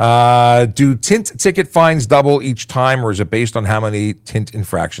 Do tint ticket fines double each time, or is it based on how many tint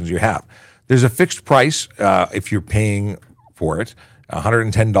infractions you have? There's a fixed price if you're paying for it.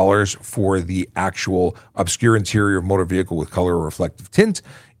 $110 for the actual obscure interior of motor vehicle with color or reflective tint.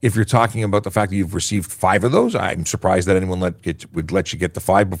 If you're talking about the fact that you've received 5 of those, I'm surprised that anyone would let you get the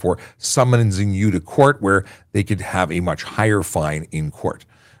 5 before summoning you to court, where they could have a much higher fine in court.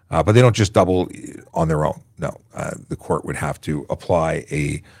 But they don't just double on their own. No, the court would have to apply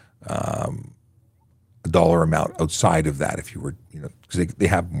a dollar amount outside of that if you were, because they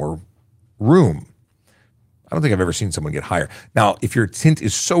have more room. I don't think I've ever seen someone get higher. Now, if your tint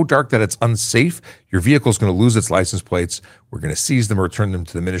is so dark that it's unsafe, your vehicle is going to lose its license plates. We're going to seize them or return them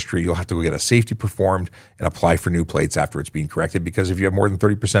to the ministry. You'll have to go get a safety performed and apply for new plates after it's being corrected, because if you have more than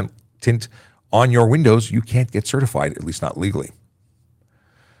 30% tint on your windows, you can't get certified, at least not legally.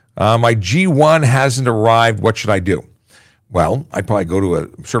 My G1 hasn't arrived. What should I do? Well, I'd probably go to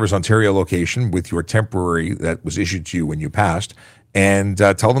a Service Ontario location with your temporary that was issued to you when you passed, and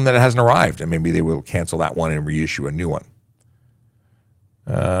tell them that it hasn't arrived, and maybe they will cancel that one and reissue a new one.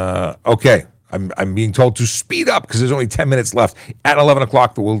 Okay, I'm being told to speed up because there's only 10 minutes left. At 11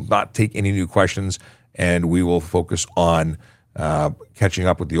 o'clock, we'll not take any new questions, and we will focus on catching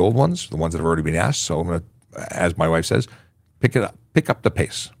up with the old ones, the ones that have already been asked. So I'm going to, as my wife says, pick up the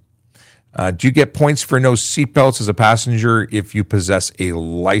pace. Do you get points for no seatbelts as a passenger if you possess a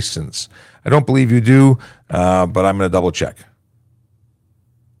license? I don't believe you do, but I'm going to double check.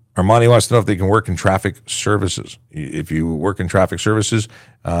 Armani wants to know if they can work in traffic services. If you work in traffic services,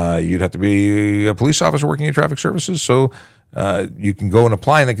 you'd have to be a police officer working in traffic services. So you can go and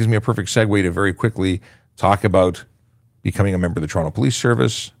apply, and that gives me a perfect segue to very quickly talk about becoming a member of the Toronto Police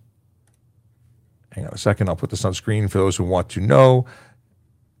Service. Hang on a second. I'll put this on screen for those who want to know.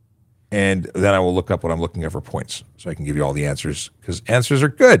 And then I will look up what I'm looking at for points so I can give you all the answers, because answers are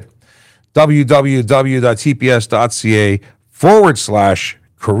good.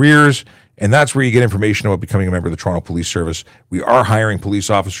 www.tps.ca/careers. And that's where you get information about becoming a member of the Toronto Police Service. We are hiring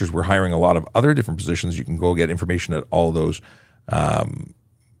police officers. We're hiring a lot of other different positions. You can go get information at all those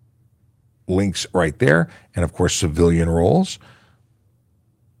links right there. And of course, civilian roles.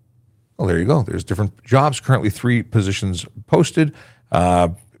 Well, there you go. There's different jobs. Currently 3 positions posted.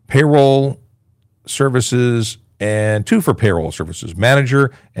 Payroll services and 2 for payroll services,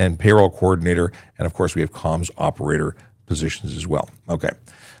 manager and payroll coordinator. And of course, we have comms operator positions as well. Okay.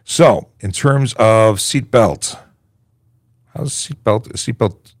 So in terms of seatbelt, how's seatbelts?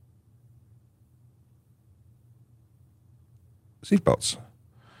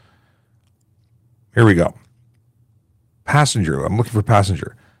 Here we go. Passenger. I'm looking for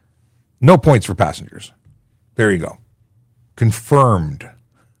passenger. No points for passengers. There you go. Confirmed.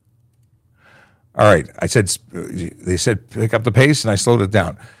 All right. They said pick up the pace, and I slowed it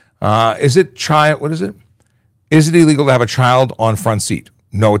down. What is it? Is it illegal to have a child on front seat?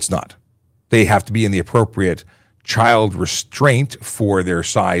 No, it's not. They have to be in the appropriate child restraint for their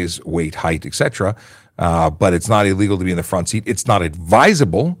size, weight, height, etc. But it's not illegal to be in the front seat. It's not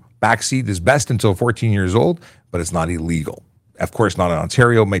advisable. Back seat is best until 14 years old, but it's not illegal. Of course, not in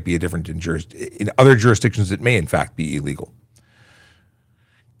Ontario. It might be in other jurisdictions. It may, in fact, be illegal.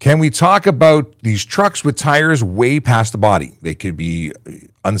 Can we talk about these trucks with tires way past the body? They could be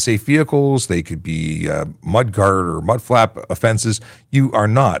unsafe vehicles. They could be mud guard or mud flap offenses. You are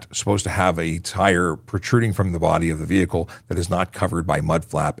not supposed to have a tire protruding from the body of the vehicle that is not covered by mud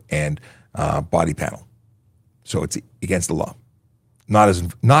flap and body panel. So it's against the law.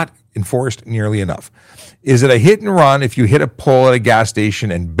 Not enforced nearly enough. Is it a hit and run if you hit a pole at a gas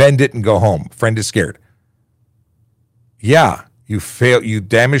station and bend it and go home? Friend is scared. Yeah. You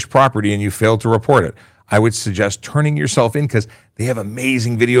damaged property and you failed to report it. I would suggest turning yourself in because they have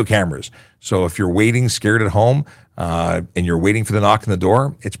amazing video cameras. So if you're waiting scared at home and you're waiting for the knock on the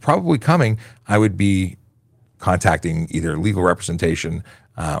door, it's probably coming. I would be contacting either legal representation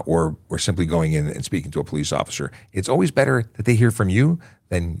or simply going in and speaking to a police officer. It's always better that they hear from you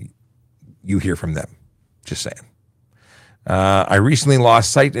than you hear from them. Just saying. I recently lost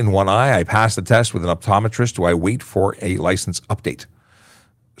sight in one eye. I passed the test with an optometrist. Do I wait for a license update?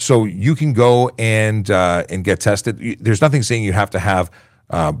 So you can go and get tested. There's nothing saying you have to have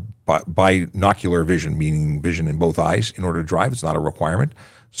binocular vision, meaning vision in both eyes, in order to drive. It's not a requirement.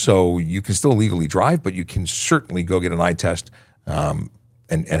 So you can still legally drive, but you can certainly go get an eye test and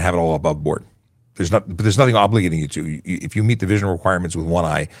have it all above board. There's nothing obligating you to. If you meet the vision requirements with one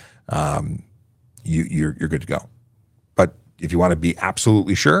eye, you're good to go. But if you want to be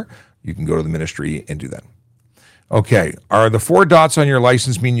absolutely sure, you can go to the ministry and do that. Okay, are the 4 dots on your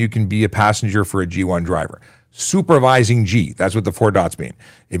license mean you can be a passenger for a G1 driver? Supervising G, that's what the 4 dots mean.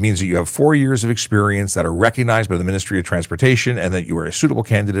 It means that you have 4 years of experience that are recognized by the Ministry of Transportation and that you are a suitable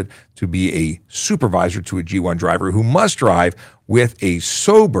candidate to be a supervisor to a G1 driver who must drive with a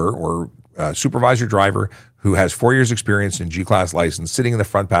sober or supervisor driver who has 4 years experience in G-Class license sitting in the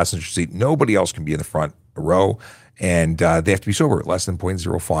front passenger seat. Nobody else can be in the front row, and they have to be sober, less than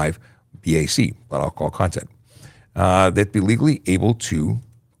 0.05 BAC, blood alcohol content. They have to be legally able to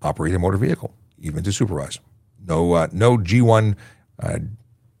operate a motor vehicle, even to supervise. No G1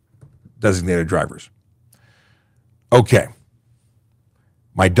 designated drivers. Okay.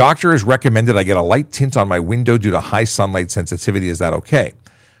 My doctor has recommended I get a light tint on my window due to high sunlight sensitivity. Is that okay?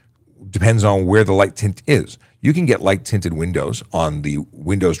 Depends on where the light tint is. You can get light tinted windows on the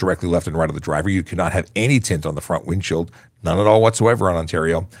windows directly left and right of the driver. You cannot have any tint on the front windshield, none at all whatsoever in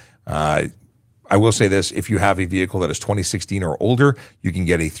Ontario. I will say this, if you have a vehicle that is 2016 or older, you can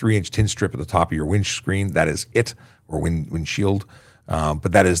get a 3-inch tint strip at the top of your windscreen. That is it, or windshield.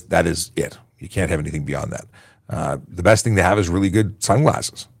 But that is it. You can't have anything beyond that. The best thing to have is really good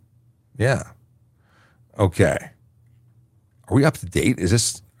sunglasses. Yeah. Okay. Are we up to date? Is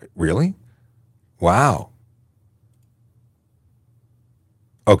this really? Wow.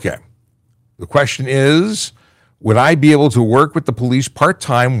 Okay. The question is, would I be able to work with the police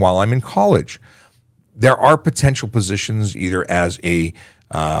part-time while I'm in college? There are potential positions either as a,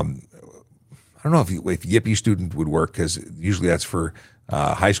 I don't know if Yippee student would work, because usually that's for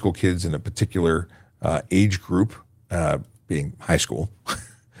high school kids in a particular age group, being high school.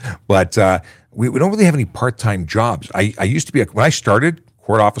 But we don't really have any part-time jobs. I used to be, when I started,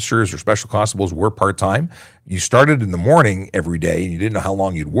 court officers or special constables were part-time. You started in the morning every day and you didn't know how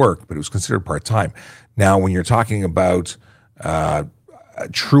long you'd work, but it was considered part-time. Now, when you're talking about a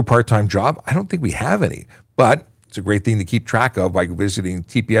true part-time job, I don't think we have any, but it's a great thing to keep track of by visiting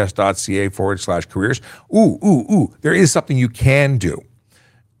tps.ca/careers. There is something you can do.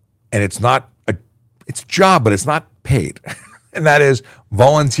 and it's a job, but it's not paid. And that is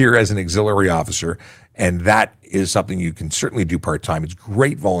volunteer as an auxiliary officer. And that is something you can certainly do part-time. It's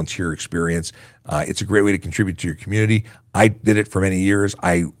great volunteer experience. It's a great way to contribute to your community. I did it for many years.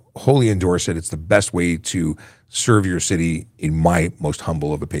 I wholly endorse it. It's the best way to serve your city, in my most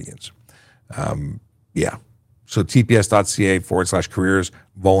humble of opinions. So tps.ca/careers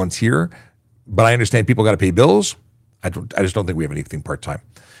volunteer. But I understand people got to pay bills. I just don't think we have anything part-time.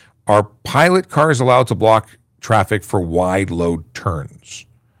 Are pilot cars allowed to block traffic for wide load turns?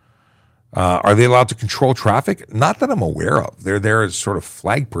 Are they allowed to control traffic? Not that I'm aware of. They're there as sort of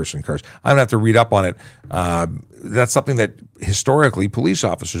flag person cars. I don't have to read up on it. That's something that historically police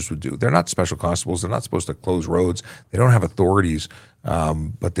officers would do. They're not special constables. They're not supposed to close roads. They don't have authorities,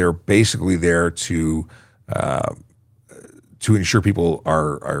 but they're basically there to ensure people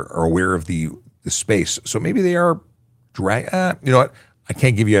are aware of the space. So maybe they are you know what? I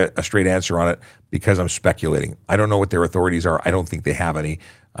can't give you a straight answer on it because I'm speculating. I don't know what their authorities are. I don't think they have any,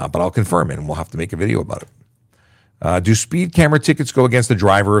 but I'll confirm it, and we'll have to make a video about it. Do speed camera tickets go against the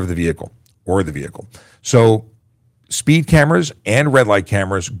driver of the vehicle or the vehicle? So speed cameras and red light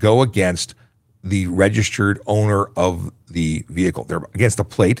cameras go against the registered owner of the vehicle. They're against the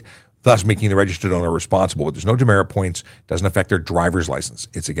plate, thus making the registered owner responsible. But there's no demerit points. Doesn't affect their driver's license.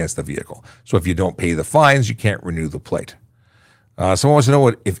 It's against the vehicle. So if you don't pay the fines, you can't renew the plate. Someone wants to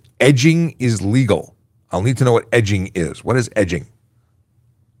know if edging is legal. I'll need to know what edging is. What is edging?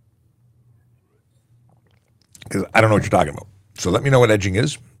 Because I don't know what you're talking about. So let me know what edging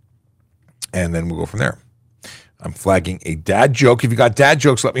is, and then we'll go from there. I'm flagging a dad joke. If you got dad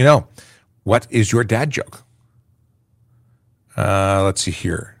jokes, let me know. What is your dad joke? Let's see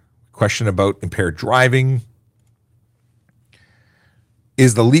here. Question about impaired driving.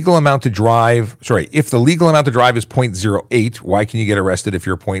 If the legal amount to drive is 0.08, why can you get arrested if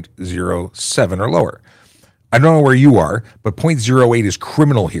you're 0.07 or lower? I don't know where you are, but 0.08 is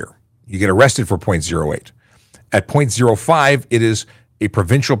criminal here. You get arrested for 0.08. At 0.05, it is a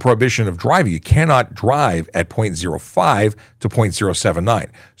provincial prohibition of driving. You cannot drive at 0.05 to 0.079.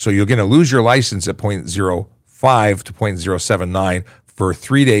 So you're going to lose your license at 0.05 to 0.079 for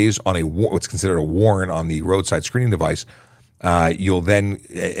 3 days on what's considered a warrant on the roadside screening device. You'll then,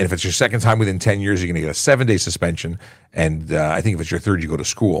 and if it's your second time within 10 years, you're going to get a 7-day suspension. And I think if it's your third, you go to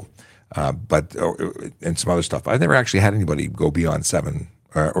school. And some other stuff. I've never actually had anybody go beyond 7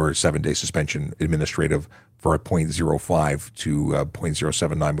 or 7-day suspension administrative for a 0.05 to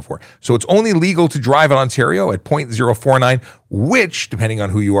 0.079 before. So it's only legal to drive in Ontario at 0.049, which, depending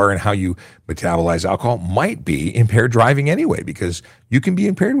on who you are and how you metabolize alcohol, might be impaired driving anyway, because you can be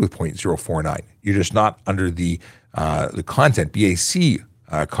impaired with 0.049. You're just not under the content, BAC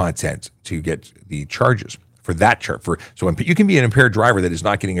content, to get the charges for that charge. So you can be an impaired driver that is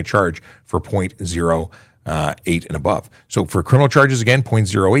not getting a charge for 0.08 and above. So for criminal charges, again,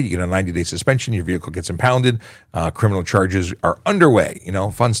 0.08, you get a 90-day suspension. Your vehicle gets impounded. Criminal charges are underway.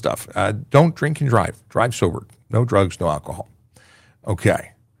 Fun stuff. Don't drink and drive. Drive sober. No drugs, no alcohol.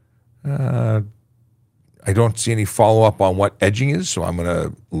 Okay. I don't see any follow-up on what edging is, so I'm going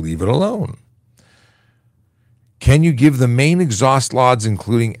to leave it alone. Can you give the main exhaust mods,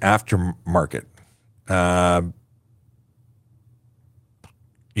 including aftermarket?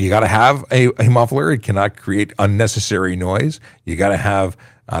 You got to have a muffler. It cannot create unnecessary noise. You got to have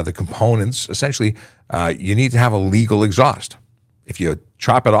the components. Essentially, you need to have a legal exhaust. If you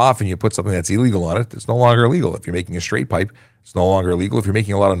chop it off and you put something that's illegal on it, it's no longer illegal. If you're making a straight pipe, it's no longer illegal. If you're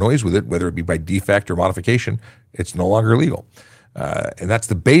making a lot of noise with it, whether it be by defect or modification, it's no longer legal. And that's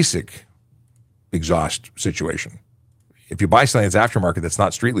the basic exhaust situation. If you buy something that's aftermarket that's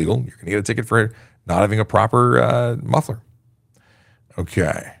not street legal, you're going to get a ticket for not having a proper muffler.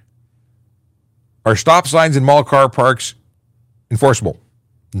 Okay. Are stop signs in mall car parks enforceable?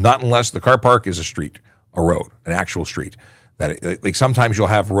 Not unless the car park is a street, a road, an actual street. Like sometimes you'll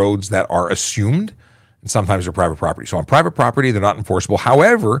have roads that are assumed, and sometimes they're private property. So on private property, they're not enforceable.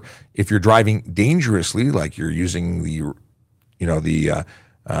 However, if you're driving dangerously, like you're using the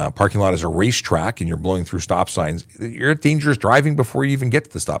parking lot as a racetrack and you're blowing through stop signs, you're dangerous driving before you even get to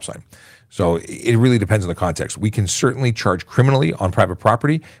the stop sign. So it really depends on the context. We can certainly charge criminally on private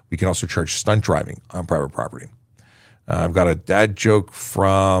property. We can also charge stunt driving on private property. I've got a dad joke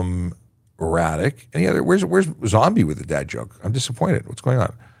from Erratic. Any other? Where's Zombie with the dad joke? I'm disappointed. What's going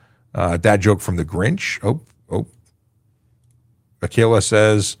on? Dad joke from the Grinch. Oh. Michaela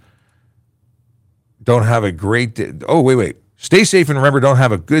says, don't have a great day. Oh, wait. Stay safe and remember, don't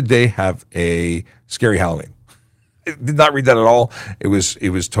have a good day. Have a scary Halloween. I did not read that at all. It was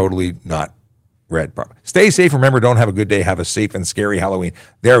totally not Red. Stay safe. Remember, don't have a good day. Have a safe and scary Halloween.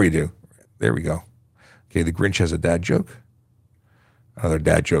 There we do. There we go. Okay, the Grinch has a dad joke. Another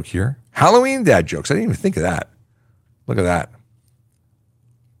dad joke here. Halloween dad jokes. I didn't even think of that. Look at that.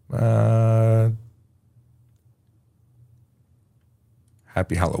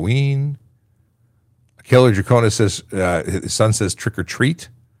 Happy Halloween. Killer Draconis says, his son says trick or treat.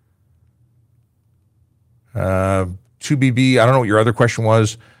 2BB, I don't know what your other question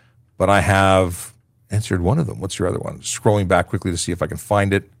was, but I have answered one of them. What's your other one? Scrolling back quickly to see if I can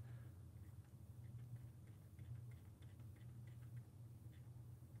find it.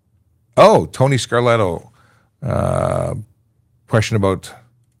 Oh, Tony Scarletto. Question about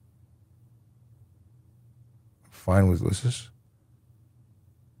fine with Ulysses.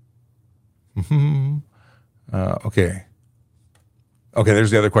 Okay. Okay,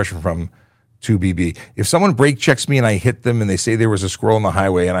 there's the other question from 2BB. If someone brake checks me and I hit them and they say there was a squirrel on the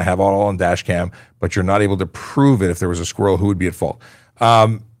highway and I have all on dash cam, but you're not able to prove it if there was a squirrel, who would be at fault?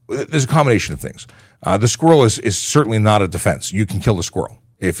 There's a combination of ththings. The squirrel is certainly not a defense. You can kill the squirrel.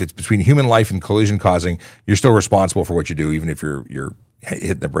 If it's between human life and collision causing, you're still responsible for what you do, even if you're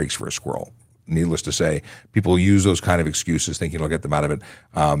hitting the brakes for a squirrel. Needless to say, people use those kind of excuses thinking they'll get them out of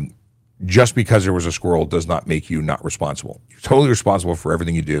it. Just because there was a squirrel does not make you not responsible. You're totally responsible for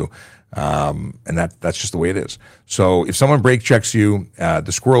everything you do, and that's just the way it is. So if someone brake checks you,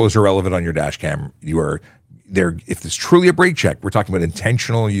 the squirrel is irrelevant on your dash cam. You are there. If it's truly a brake check, we're talking about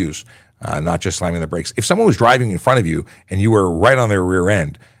intentional use, not just slamming the brakes. If someone was driving in front of you and you were right on their rear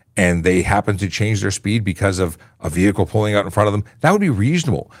end and they happened to change their speed because of a vehicle pulling out in front of them, that would be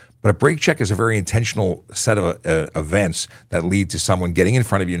reasonable. But a brake check is a very intentional set of events that lead to someone getting in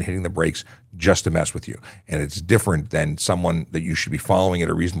front of you and hitting the brakes just to mess with you. And it's different than someone that you should be following at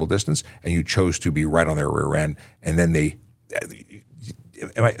a reasonable distance and you chose to be right on their rear end. And then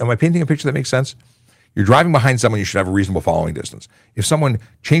am I painting a picture that makes sense? You're driving behind someone, you should have a reasonable following distance. If someone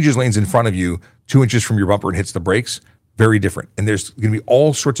changes lanes in front of you 2 inches from your bumper and hits the brakes, very different. And there's going to be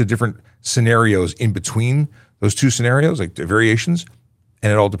all sorts of different scenarios in between those two scenarios, like the variations.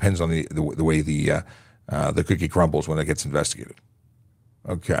 And it all depends on the way the cookie crumbles when it gets investigated.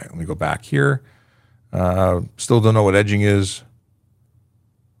 Okay, let me go back here. Still don't know what edging is.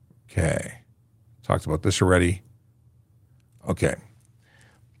 Okay, talked about this already. Okay.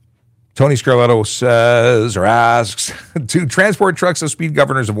 Tony Scarletto says or asks, do transport trucks have speed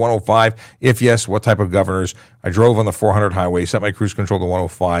governors of 105? If yes, what type of governors? I drove on the 400 highway, set my cruise control to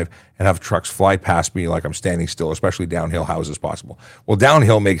 105, and have trucks fly past me like I'm standing still, especially downhill. How is this possible? Well,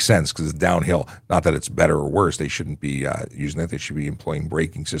 downhill makes sense because it's downhill. Not that it's better or worse. They shouldn't be using that. They should be employing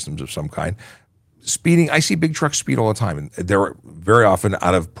braking systems of some kind. Speeding, I see big trucks speed all the time, and they're very often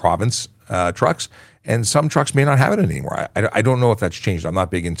out of province trucks. And some trucks may not have it anymore. I don't know if that's changed. I'm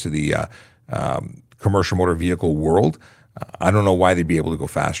not big into the commercial motor vehicle world. I don't know why they'd be able to go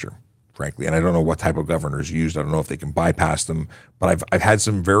faster, frankly. And I don't know what type of governor is used. I don't know if they can bypass them. But I've had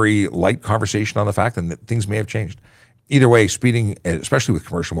some very light conversation on the fact that things may have changed. Either way, speeding, especially with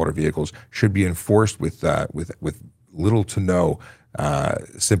commercial motor vehicles, should be enforced with little to no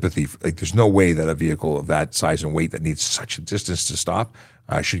sympathy. Like, there's no way that a vehicle of that size and weight that needs such a distance to stop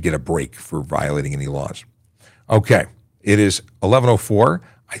should get a break for violating any laws. Okay, it is 11:04.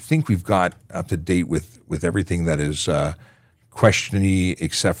 I think we've got up to date with everything that is questiony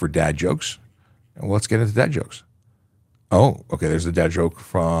except for dad jokes. And let's get into dad jokes. Oh, okay, there's the dad joke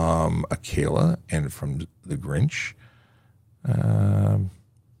from Akela and from the Grinch. And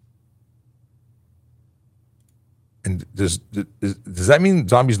does that mean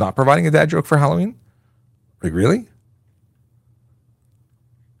Zombie's not providing a dad joke for Halloween? Like, really?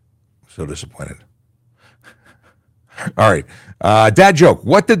 So disappointed. All right. Dad joke.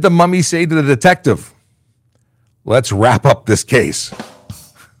 What did the mummy say to the detective? Let's wrap up this case.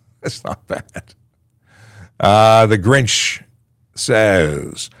 That's not bad. The Grinch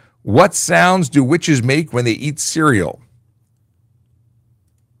says, what sounds do witches make when they eat cereal?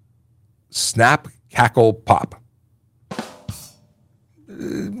 Snap, cackle, pop.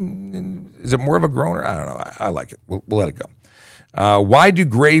 Is it more of a groaner? I don't know. I like it. We'll let it go.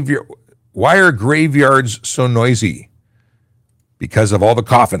 Why are graveyards so noisy? Because of all the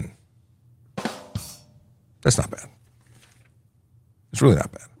coffin. That's not bad. It's really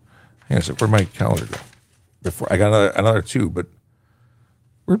not bad. Hang on a second. Where'd my calendar go? Before I got another two, but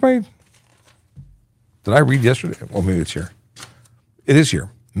did I read yesterday? Well, maybe it's here. It is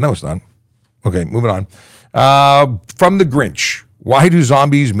here. No, it's not. Okay, moving on. From the Grinch. Why do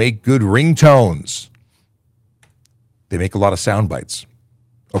zombies make good ringtones? They make a lot of sound bites,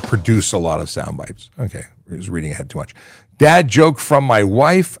 or produce a lot of sound bites. Okay, I was reading ahead too much. Dad joke from my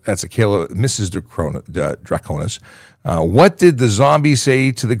wife. That's Mrs. Draconis. What did the zombie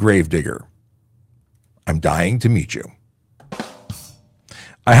say to the gravedigger? I'm dying to meet you.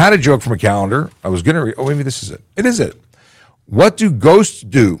 I had a joke from a calendar. I was going to maybe this is it. It is it. What do ghosts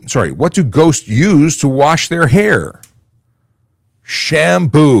do? Sorry, what do ghosts use to wash their hair?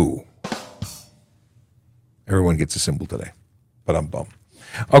 Shampoo. Everyone gets a symbol today, but I'm bummed.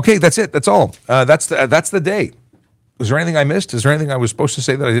 Okay, that's it. That's all. That's the day. Was there anything I missed? Is there anything I was supposed to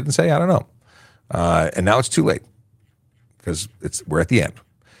say that I didn't say? I don't know. And now it's too late because we're at the end.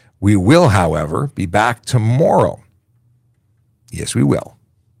 We will, however, be back tomorrow. Yes, we will.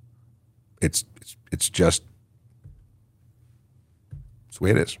 It's just it's the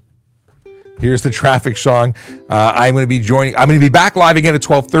way it is. Here's the traffic song. I'm going to be back live again at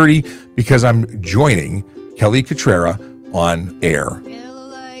 12:30 because I'm joining Kelly Catrera on air. Yellow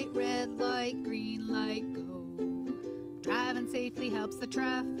light, red light, green light, go. Driving safely helps the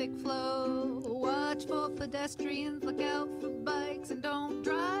traffic flow. Watch for pedestrians, look out for bikes, and don't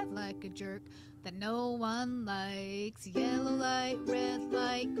drive like a jerk that no one likes. Yellow light, red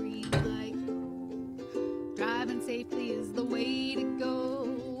light, green light, go. Driving safely is the way to go.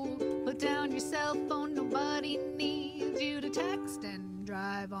 Put down your cell phone, nobody needs you to text and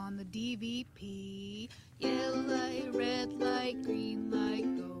drive on the DVP. Yellow light, red light, green light,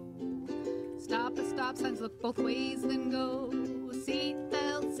 go. Stop at stop signs, look both ways, then go.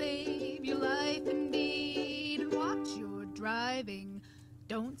 Seatbelt, save your life indeed. And watch your driving,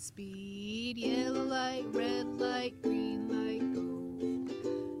 don't speed. Yellow light, red light, green light,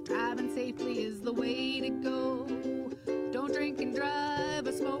 go. Driving safely is the way to go. Don't drink and drive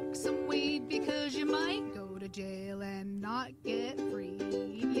or smoke some weed because you might go to jail and not get free.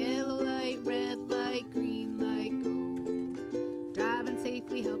 Yellow light, red light, green light, go. Driving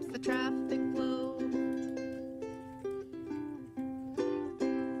safely helps the traffic flow.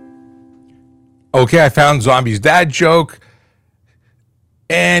 Okay, I found Zombie's dad joke.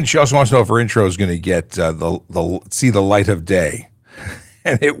 And she also wants to know if her intro is going to get see the light of day.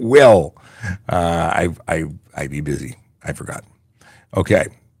 And it will. I'd be busy. I forgot. Okay,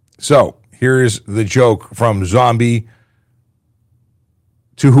 so here's the joke from Zombie.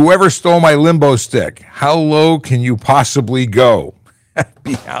 To whoever stole my limbo stick, how low can you possibly go?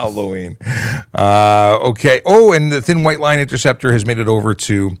 Happy Halloween. Okay. Oh, and the Thin White Line Interceptor has made it over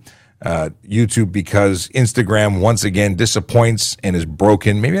to YouTube because Instagram once again disappoints and is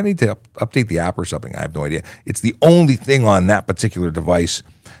broken. Maybe I need to update the app or something. I have no idea. It's the only thing on that particular device,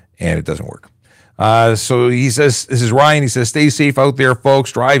 and it doesn't work. So he says, this is Ryan. He says, stay safe out there,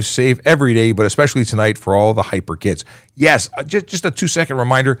 folks. Drive safe every day, but especially tonight for all the hyper kids. Yes, just a 2-second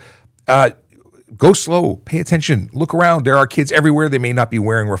reminder. Go slow. Pay attention. Look around. There are kids everywhere. They may not be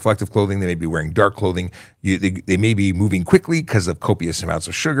wearing reflective clothing. They may be wearing dark clothing. They may be moving quickly because of copious amounts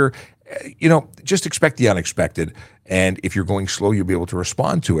of sugar. Just expect the unexpected. And if you're going slow, you'll be able to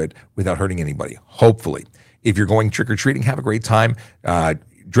respond to it without hurting anybody, hopefully. If you're going trick-or-treating, have a great time.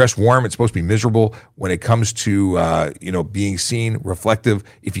 Dress warm. It's supposed to be miserable when it comes to, being seen. Reflective.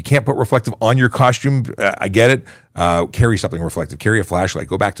 If you can't put reflective on your costume, I get it. Carry something reflective. Carry a flashlight.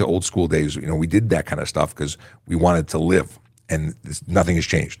 Go back to old school days. We did that kind of stuff because we wanted to live, and nothing has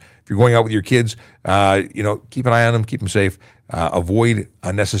changed. If you're going out with your kids, keep an eye on them. Keep them safe. Avoid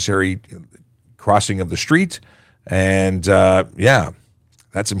unnecessary crossing of the street. And,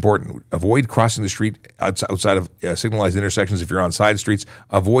 that's important. Avoid crossing the street outside of signalized intersections if you're on side streets.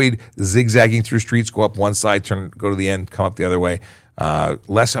 Avoid zigzagging through streets. Go up one side, go to the end, come up the other way.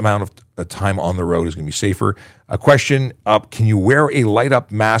 Less amount of time on the road is going to be safer. A question up, can you wear a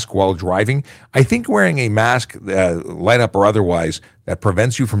light-up mask while driving? I think wearing a mask, light-up or otherwise, that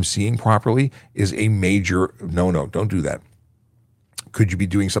prevents you from seeing properly is a major no-no. Don't do that. Could you be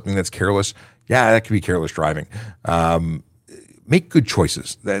doing something that's careless? Yeah, that could be careless driving. Make good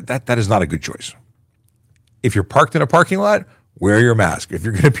choices. That is not a good choice. If you're parked in a parking lot, wear your mask. If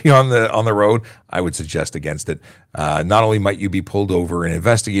you're going to be on the road, I would suggest against it. Not only might you be pulled over and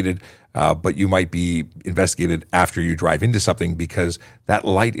investigated, but you might be investigated after you drive into something because that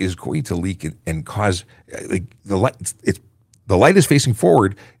light is going to leak and cause the light. The light is facing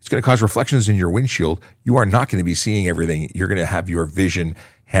forward. It's going to cause reflections in your windshield. You are not going to be seeing everything. You're going to have your vision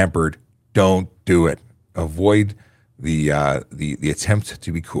hampered. Don't do it. Avoid the attempt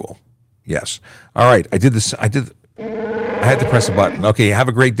to be cool. Yes. All right. I had to press a button. Okay. Have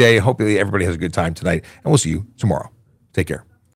a great day. Hopefully everybody has a good time tonight, and we'll see you tomorrow. Take care.